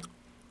program, too.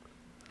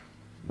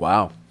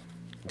 Wow.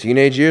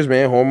 Teenage years,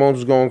 man. Hormones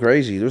was going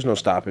crazy. There's no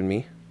stopping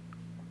me.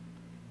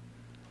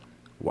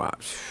 Wow.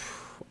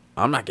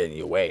 I'm not getting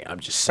you away. I'm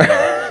just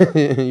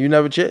saying. You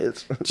never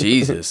chance.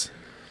 Jesus.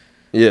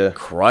 Yeah.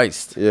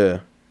 Christ. Yeah.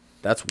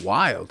 That's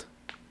wild.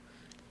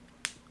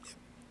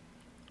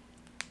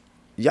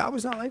 Yeah, I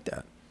was not like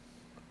that.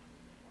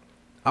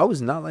 I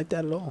was not like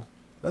that at all.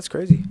 That's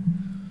crazy.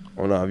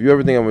 Oh, no. If you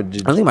ever think I'm I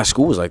don't think my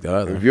school was like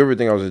that if either. you ever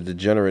think I was a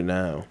degenerate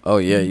now, Oh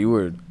yeah, you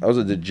were I was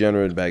a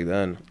degenerate back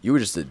then.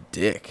 just a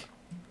dick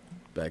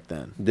back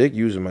then. Dick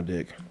using my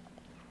dick.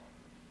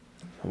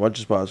 As much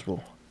as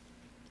possible.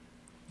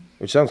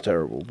 Which sounds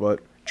terrible, but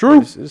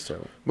true. It's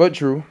terrible. But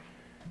true.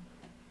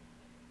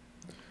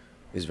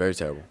 It's very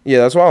terrible. Yeah,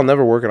 that's why I'll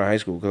never work in a high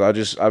school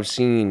because I've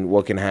seen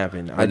what can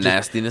happen. The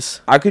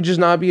nastiness. I could just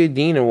not be a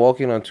dean and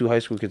walk in on 2 high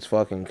school kids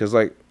fucking because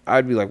like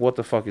I'd be like, what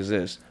the fuck is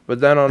this?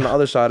 But then on the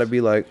other side, I'd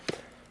be like,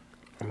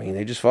 I mean,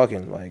 they just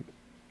fucking like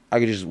I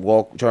could just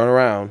turn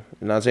around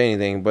and not say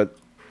anything. But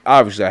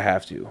obviously, I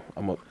have to.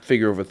 I'm a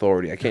figure of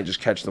authority. I can't just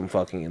catch them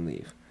fucking and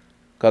leave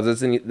because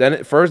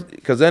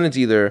then it's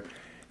either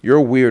you're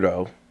a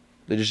weirdo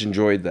that just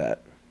enjoyed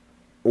that,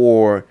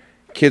 or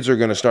kids are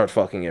gonna start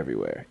fucking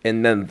everywhere,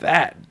 and then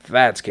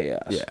that's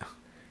chaos. Yeah.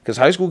 Because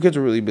high school kids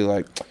will really be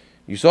like,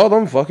 you saw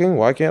them fucking,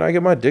 why can't I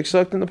get my dick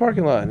sucked in the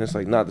parking lot? And it's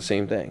like not the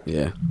same thing.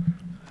 Yeah.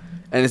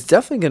 And it's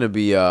definitely gonna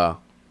be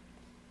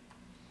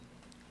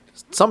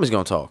somebody's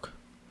gonna talk.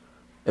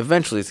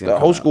 Eventually, it's gonna. The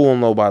whole school will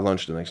know by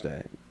lunch the next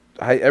day.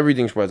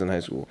 Everything spreads in high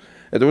school.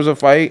 If there was a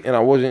fight and I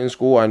wasn't in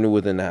school, I knew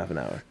within half an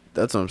hour.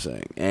 That's what I'm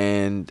saying.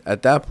 And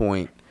at that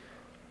point,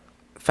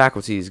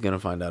 faculty is gonna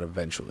find out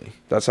eventually.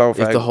 That's how If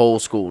the whole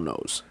school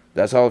knows.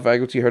 That's how the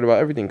faculty heard about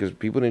everything because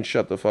people didn't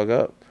shut the fuck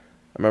up.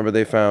 I remember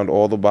they found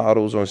all the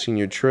bottles on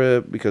senior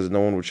trip because no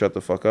one would shut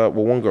the fuck up.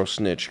 Well, one girl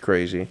snitched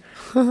crazy.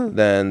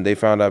 Then they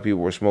found out people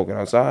were smoking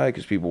outside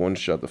because people wouldn't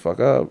shut the fuck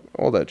up.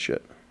 All that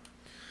shit.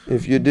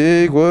 If you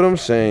dig what I'm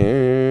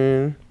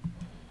saying.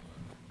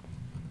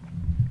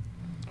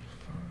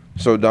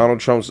 So Donald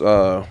Trump's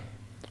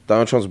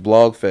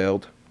blog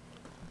failed.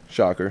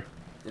 Shocker.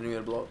 Didn't you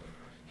get a blog?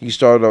 He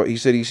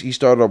said he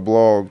started a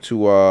blog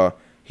to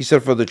he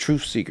said for the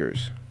truth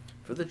seekers.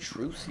 For the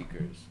truth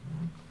seekers.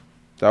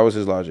 That was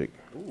his logic.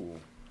 Ooh.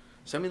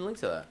 Send me the link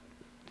to that.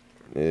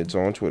 It's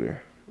on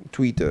Twitter.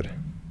 Twitter.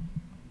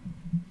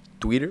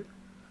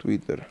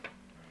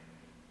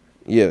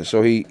 Yeah,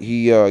 so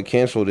he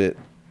canceled it,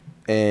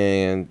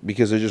 and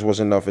because there just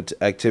wasn't enough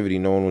activity,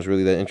 no one was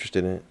really that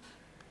interested in it.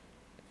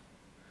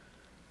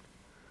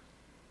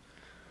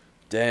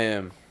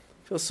 Damn.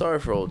 I feel sorry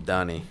for old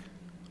Donnie.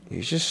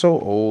 He's just so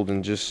old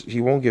and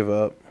he won't give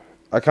up.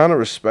 I kind of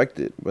respect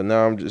it, but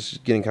now I'm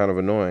just getting kind of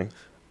annoying.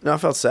 No, I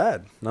felt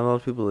sad. Not a lot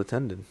of people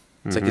attended.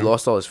 It's like he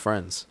lost all his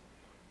friends.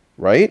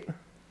 Right?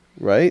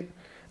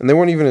 And they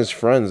weren't even his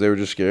friends. They were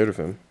just scared of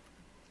him.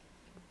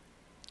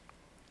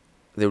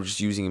 They were just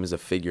using him as a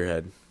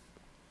figurehead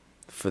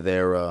for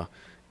their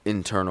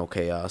internal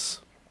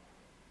chaos.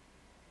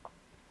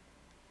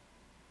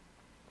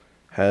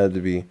 Had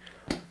to be.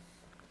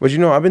 But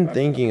I've been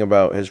thinking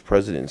about his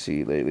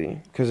presidency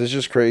lately because it's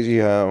just crazy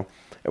how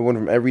it went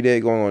from every day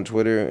going on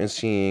Twitter and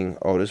seeing,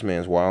 oh, this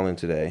man's wilding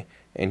today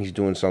and he's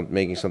doing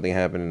making something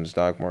happen in the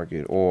stock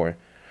market, or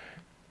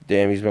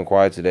damn, he's been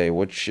quiet today.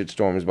 What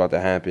shitstorm is about to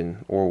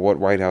happen, or what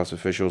White House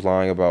officials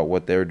lying about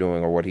what they're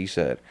doing or what he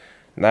said.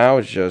 Now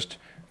it's just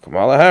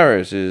Kamala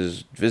Harris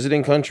is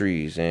visiting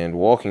countries and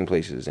walking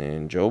places,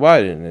 and Joe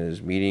Biden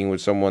is meeting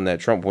with someone that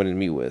Trump wouldn't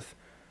meet with.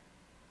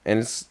 And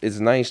it's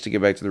nice to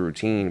get back to the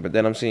routine, but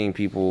then I'm seeing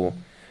people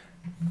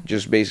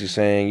just basically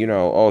saying,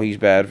 oh, he's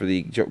bad for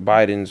Joe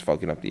Biden's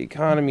fucking up the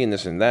economy and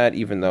this and that,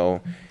 even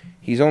though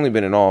he's only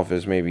been in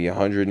office maybe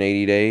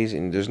 180 days,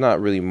 and there's not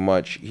really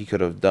much he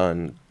could have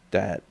done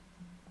that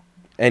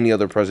any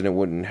other president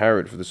wouldn't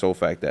inherit for the sole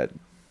fact that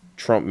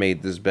Trump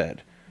made this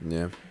bed.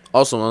 Yeah.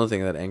 Also, another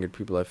thing that angered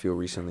people, I feel,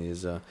 recently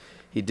is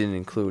he didn't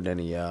include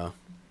any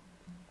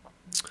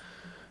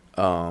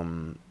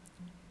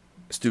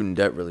student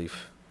debt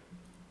relief.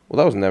 Well,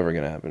 that was never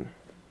going to happen.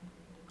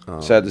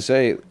 Sad to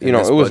say, it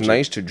was budget.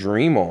 Nice to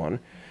dream on,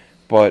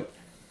 but,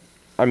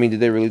 I mean, did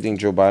they really think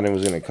Joe Biden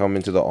was going to come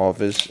into the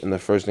office and the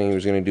first thing he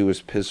was going to do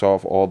was piss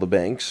off all the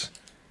banks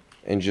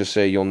and just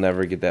say, you'll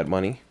never get that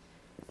money?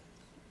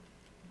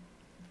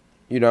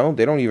 They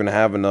don't even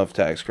have enough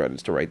tax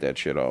credits to write that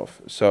shit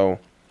off. So,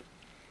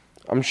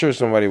 I'm sure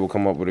somebody will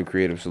come up with a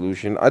creative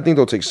solution. I think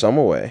they'll take some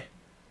away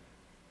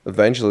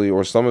eventually,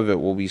 or some of it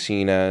will be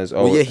seen as,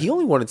 oh, well, yeah, he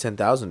only wanted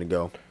 10,000 to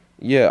go.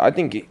 Yeah, I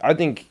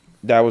think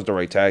that was the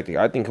right tactic.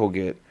 I think he'll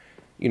get,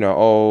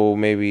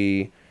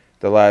 maybe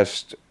the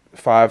last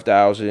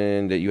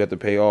 5,000 that you have to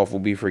pay off will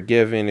be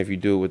forgiven if you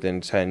do it within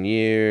 10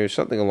 years,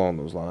 something along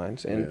those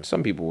lines. And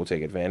some people will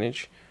take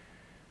advantage.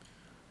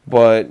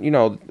 But,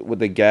 with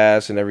the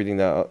gas and everything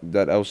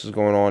that else is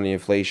going on, the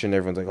inflation,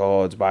 everyone's like,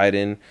 oh, it's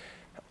Biden.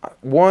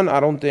 One,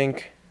 I don't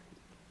think,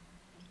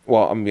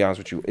 well, I'm going to be honest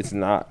with you, it's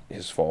not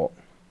his fault.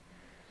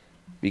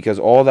 Because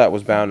all that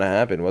was bound to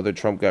happen, whether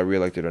Trump got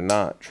reelected or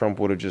not. Trump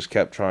would have just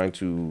kept trying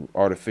to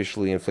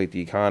artificially inflate the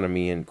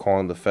economy and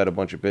calling the Fed a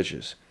bunch of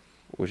bitches,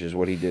 which is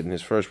what he did in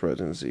his first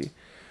presidency.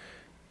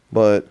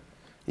 But,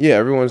 yeah,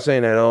 everyone's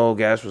saying that, oh,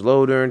 gas was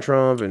low during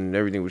Trump and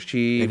everything was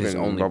cheap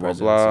and blah, blah,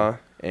 blah.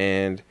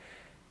 And,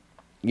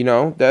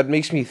 that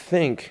makes me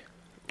think,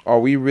 are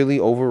we really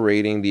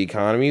overrating the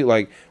economy?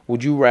 Like,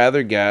 would you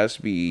rather gas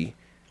be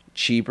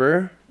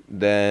cheaper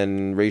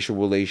than racial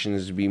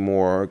relations be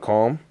more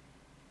calm?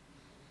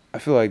 I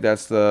feel like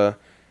that's the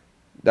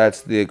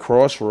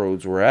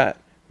crossroads we're at,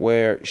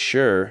 where,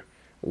 sure,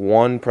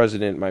 one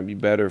president might be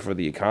better for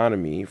the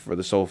economy for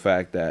the sole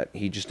fact that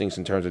he just thinks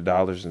in terms of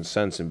dollars and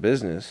cents in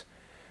business,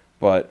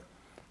 but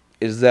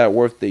is that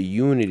worth the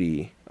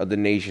unity of the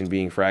nation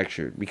being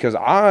fractured? Because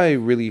I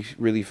really,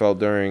 really felt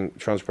during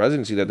Trump's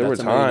presidency that there were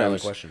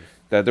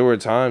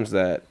times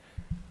that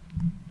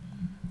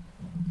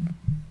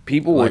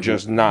people were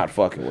just not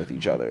fucking with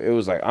each other. It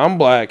was like, I'm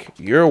black,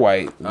 you're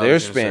white, they're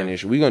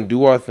Spanish. We're going to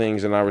do our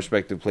things in our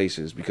respective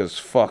places because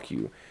fuck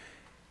you.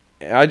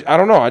 I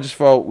don't know. I just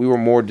felt we were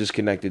more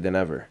disconnected than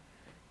ever.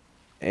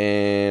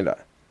 And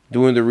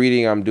doing the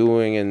reading I'm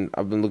doing, and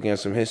I've been looking at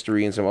some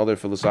history and some other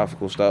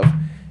philosophical stuff,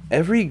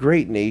 every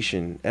great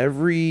nation,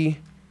 every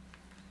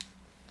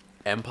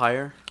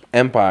empire,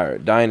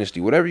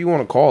 dynasty, whatever you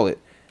want to call it,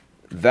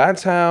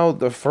 that's how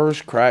the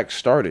first crack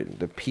started.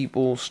 The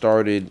people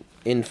started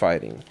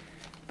infighting.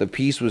 The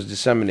peace was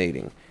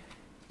disseminating.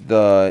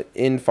 The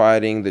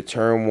infighting, the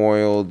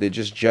turmoil, the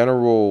just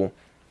general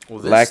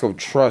lack of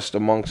trust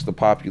amongst the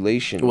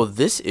population. Well,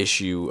 this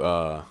issue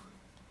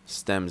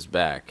stems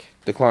back.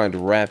 Declined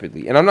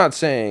rapidly. And I'm not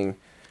saying...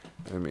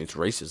 I mean, it's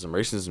racism.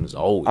 Racism is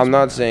always... I'm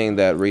not saying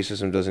that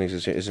racism doesn't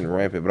exist, isn't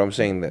rampant, but I'm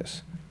saying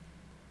this.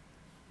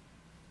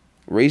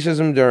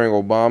 Racism during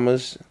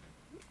Obama's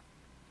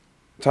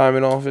time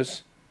in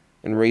office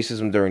and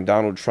racism during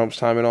Donald Trump's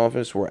time in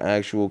office, where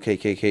actual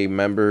KKK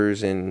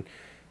members and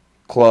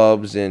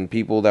clubs and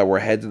people that were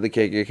heads of the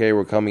KKK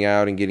were coming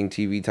out and getting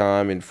TV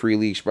time and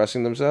freely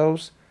expressing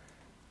themselves,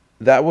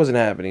 that wasn't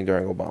happening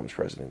during Obama's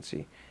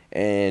presidency.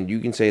 And you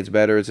can say it's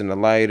better, it's in the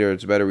light, or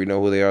it's better we know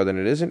who they are than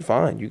it isn't.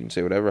 Fine. You can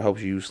say whatever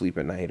helps you sleep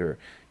at night or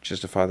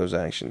justify those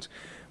actions.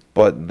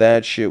 But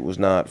that shit was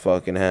not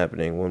fucking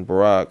happening when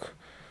Barack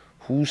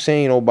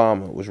Hussein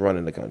Obama was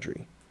running the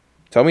country.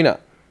 Tell me not.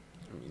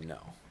 No.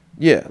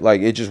 Yeah, like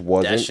it just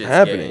wasn't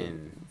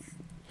happening.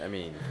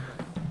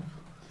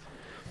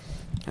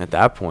 At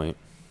that point.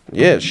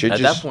 Yeah, shit.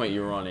 At that point,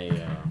 you're on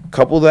a.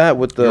 Couple that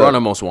with the. You're on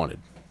a most wanted.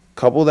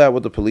 Couple that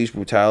with the police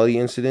brutality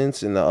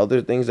incidents and the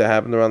other things that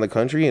happened around the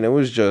country, and it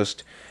was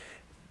just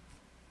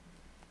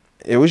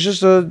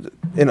an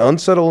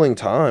unsettling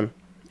time.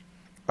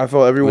 I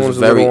felt everyone was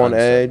a little on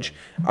edge.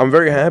 I'm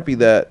very happy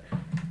that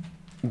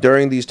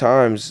during these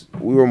times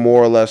we were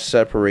more or less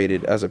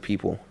separated as a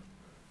people.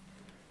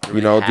 Due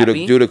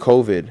to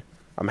COVID.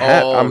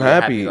 I'm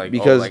happy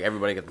because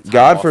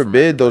God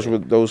forbid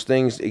those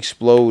things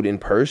explode in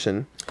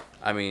person.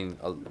 I mean,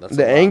 that's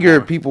the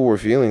anger people were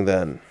feeling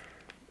then,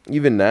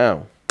 even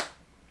now.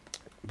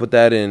 Put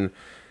that in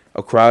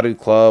a crowded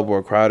club or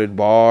a crowded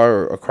bar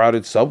or a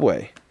crowded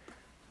subway,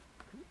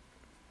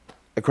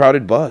 a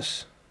crowded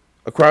bus,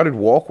 a crowded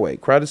walkway,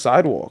 crowded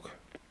sidewalk,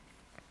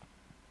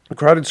 a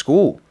crowded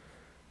school.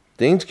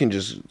 Things can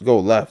just go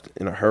left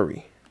in a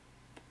hurry.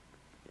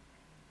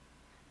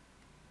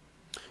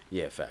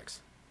 Yeah,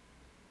 facts.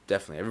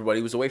 Definitely.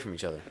 Everybody was away from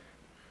each other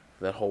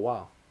for that whole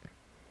while.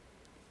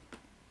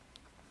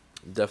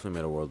 Definitely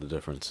made a world of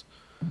difference.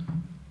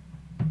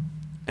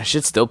 And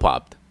shit still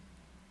popped.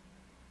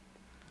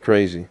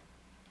 Crazy.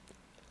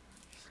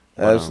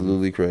 But,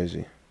 Absolutely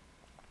crazy.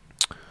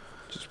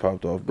 Just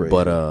popped off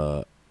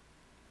Brady.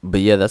 But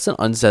yeah, that's an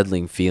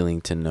unsettling feeling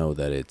to know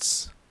that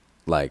it's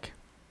like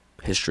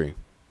history.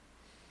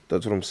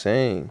 That's what I'm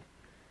saying.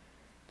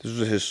 This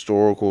was a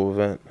historical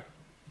event.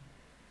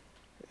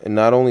 And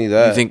not only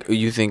that,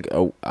 You think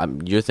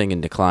you're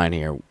thinking decline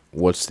here.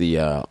 What's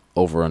the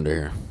over under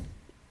here?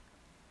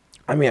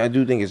 I mean, I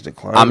do think it's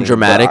declining.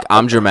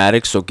 I'm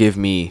dramatic, so give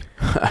me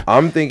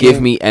I'm thinking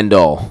give me end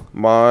all.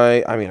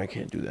 I mean, I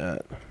can't do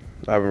that.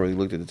 I haven't really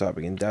looked at the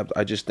topic in depth.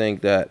 I just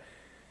think that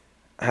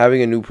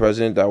having a new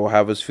president that will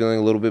have us feeling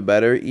a little bit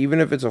better, even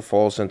if it's a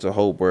false sense of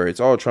hope where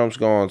it's, oh, Trump's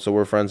gone, so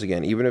we're friends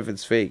again, even if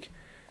it's fake.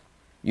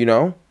 You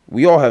know,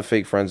 we all have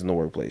fake friends in the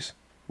workplace.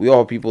 We all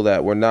have people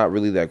that we're not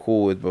really that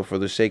cool with, but for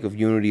the sake of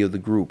unity of the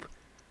group,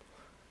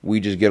 we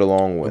just get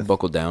along with.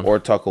 Buckle down. Or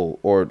tuckle,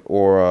 or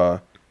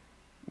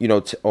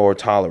or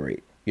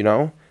tolerate, you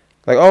know?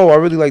 Like, oh, I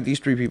really like these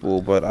three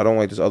people, but I don't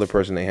like this other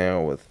person they hang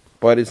out with.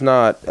 But it's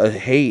not a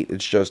hate,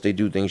 it's just they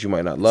do things you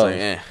might not love.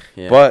 Like,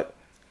 yeah. But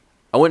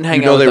I wouldn't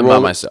hang out with them by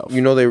myself.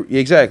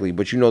 Exactly,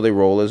 but they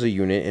roll as a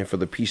unit, and for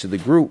the peace of the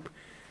group,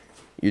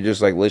 you're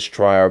just like, let's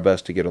try our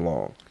best to get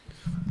along.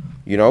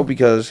 You know,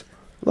 because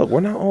look,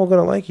 we're not all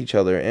gonna like each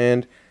other,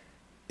 and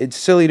it's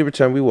silly to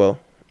pretend we will,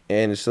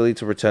 and it's silly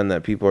to pretend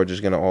that people are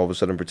just gonna all of a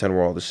sudden pretend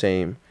we're all the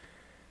same,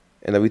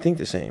 and that we think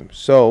the same.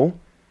 So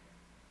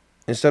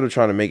instead of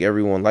trying to make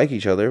everyone like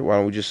each other, why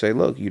don't we just say,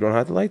 look, you don't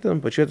have to like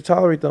them, but you have to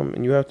tolerate them,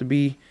 and you have to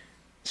be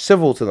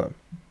civil to them.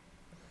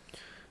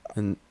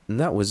 And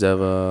that was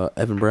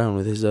Evan Brown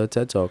with his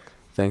TED Talk.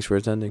 Thanks for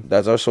attending.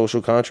 That's our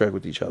social contract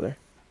with each other.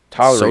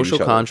 Tolerate social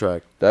each other.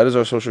 contract. That is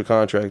our social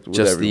contract with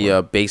just everyone.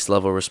 the base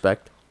level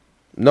respect.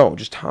 No,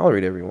 just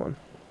tolerate everyone.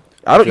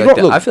 I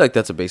feel like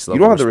that's a base level. You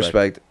don't have to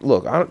respect.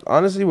 Look,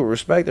 honestly, with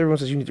respect, everyone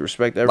says you need to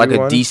respect everyone.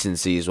 Like a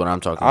decency is what I'm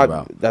talking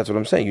about. That's what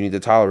I'm saying. You need to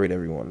tolerate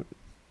everyone.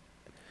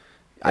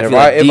 I feel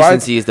like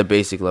decency is the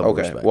basic level of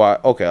respect. Well,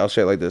 I'll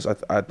say it like this.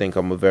 I think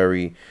I'm a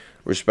very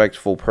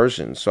respectful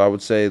person, so I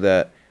would say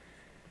that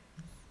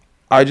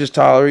I just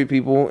tolerate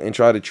people and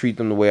try to treat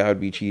them the way I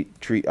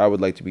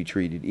would like to be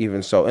treated.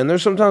 Even so, and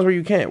there's sometimes where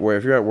you can't. Where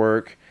if you're at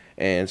work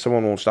and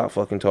someone won't stop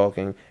fucking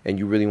talking and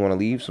you really want to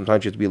leave,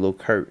 sometimes you have to be a little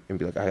curt and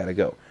be like, I gotta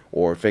go,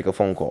 or fake a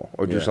phone call,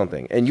 or do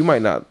something. And you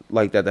might not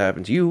like that to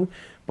happen to you,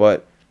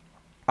 but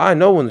I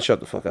know when to shut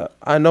the fuck up.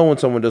 I know when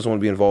someone doesn't want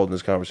to be involved in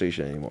this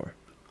conversation anymore.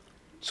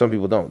 Some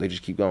people don't. They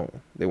just keep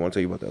going. They want to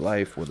tell you about their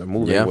life, where they're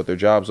moving, what their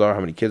jobs are, how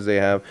many kids they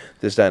have,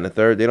 this, that, and the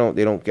third. They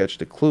don't catch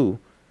the clue.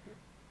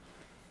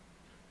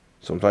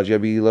 Sometimes you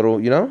gotta be a little,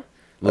 a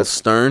little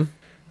stern.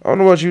 I don't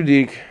know about you,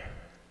 Deke,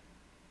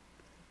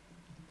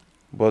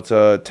 but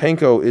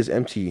Tanko is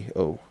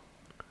MTO.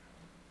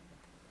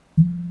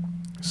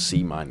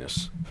 C-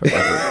 for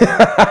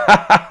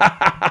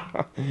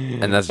effort.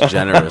 And that's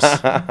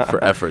generous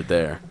for effort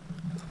there.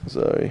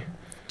 Sorry.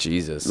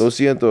 Jesus. Lo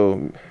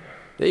siento.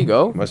 There you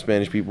go. My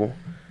Spanish people.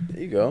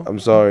 There you go. I'm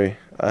sorry.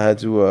 I had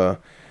to,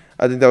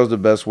 I think that was the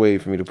best way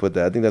for me to put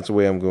that. I think that's the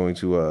way I'm going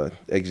to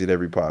exit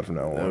every pod from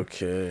now on.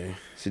 Okay.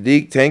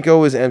 Sadiq,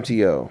 Tanko is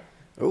MTO.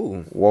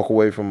 Ooh. Walk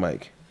away from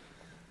Mike.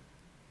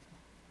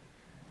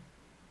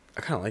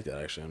 I kind of like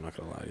that, actually. I'm not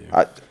going to lie to you.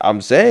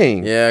 I'm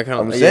saying. Yeah, I kind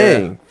of. I'm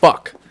saying.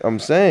 Fuck. I'm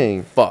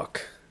saying.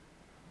 Fuck.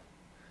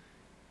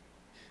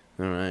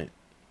 All right.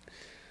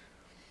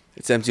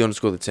 It's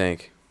empty_the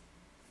tank.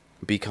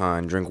 Be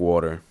kind. Drink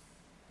water.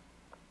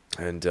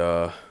 And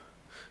try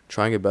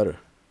and get better.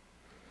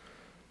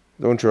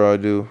 Don't try,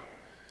 do.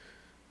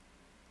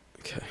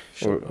 Okay.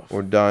 Shut it off.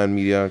 Or die in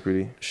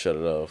mediocrity. Shut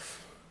it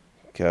off.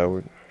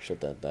 Coward. Shut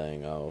that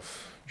thing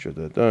off. Shut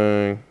that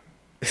thing.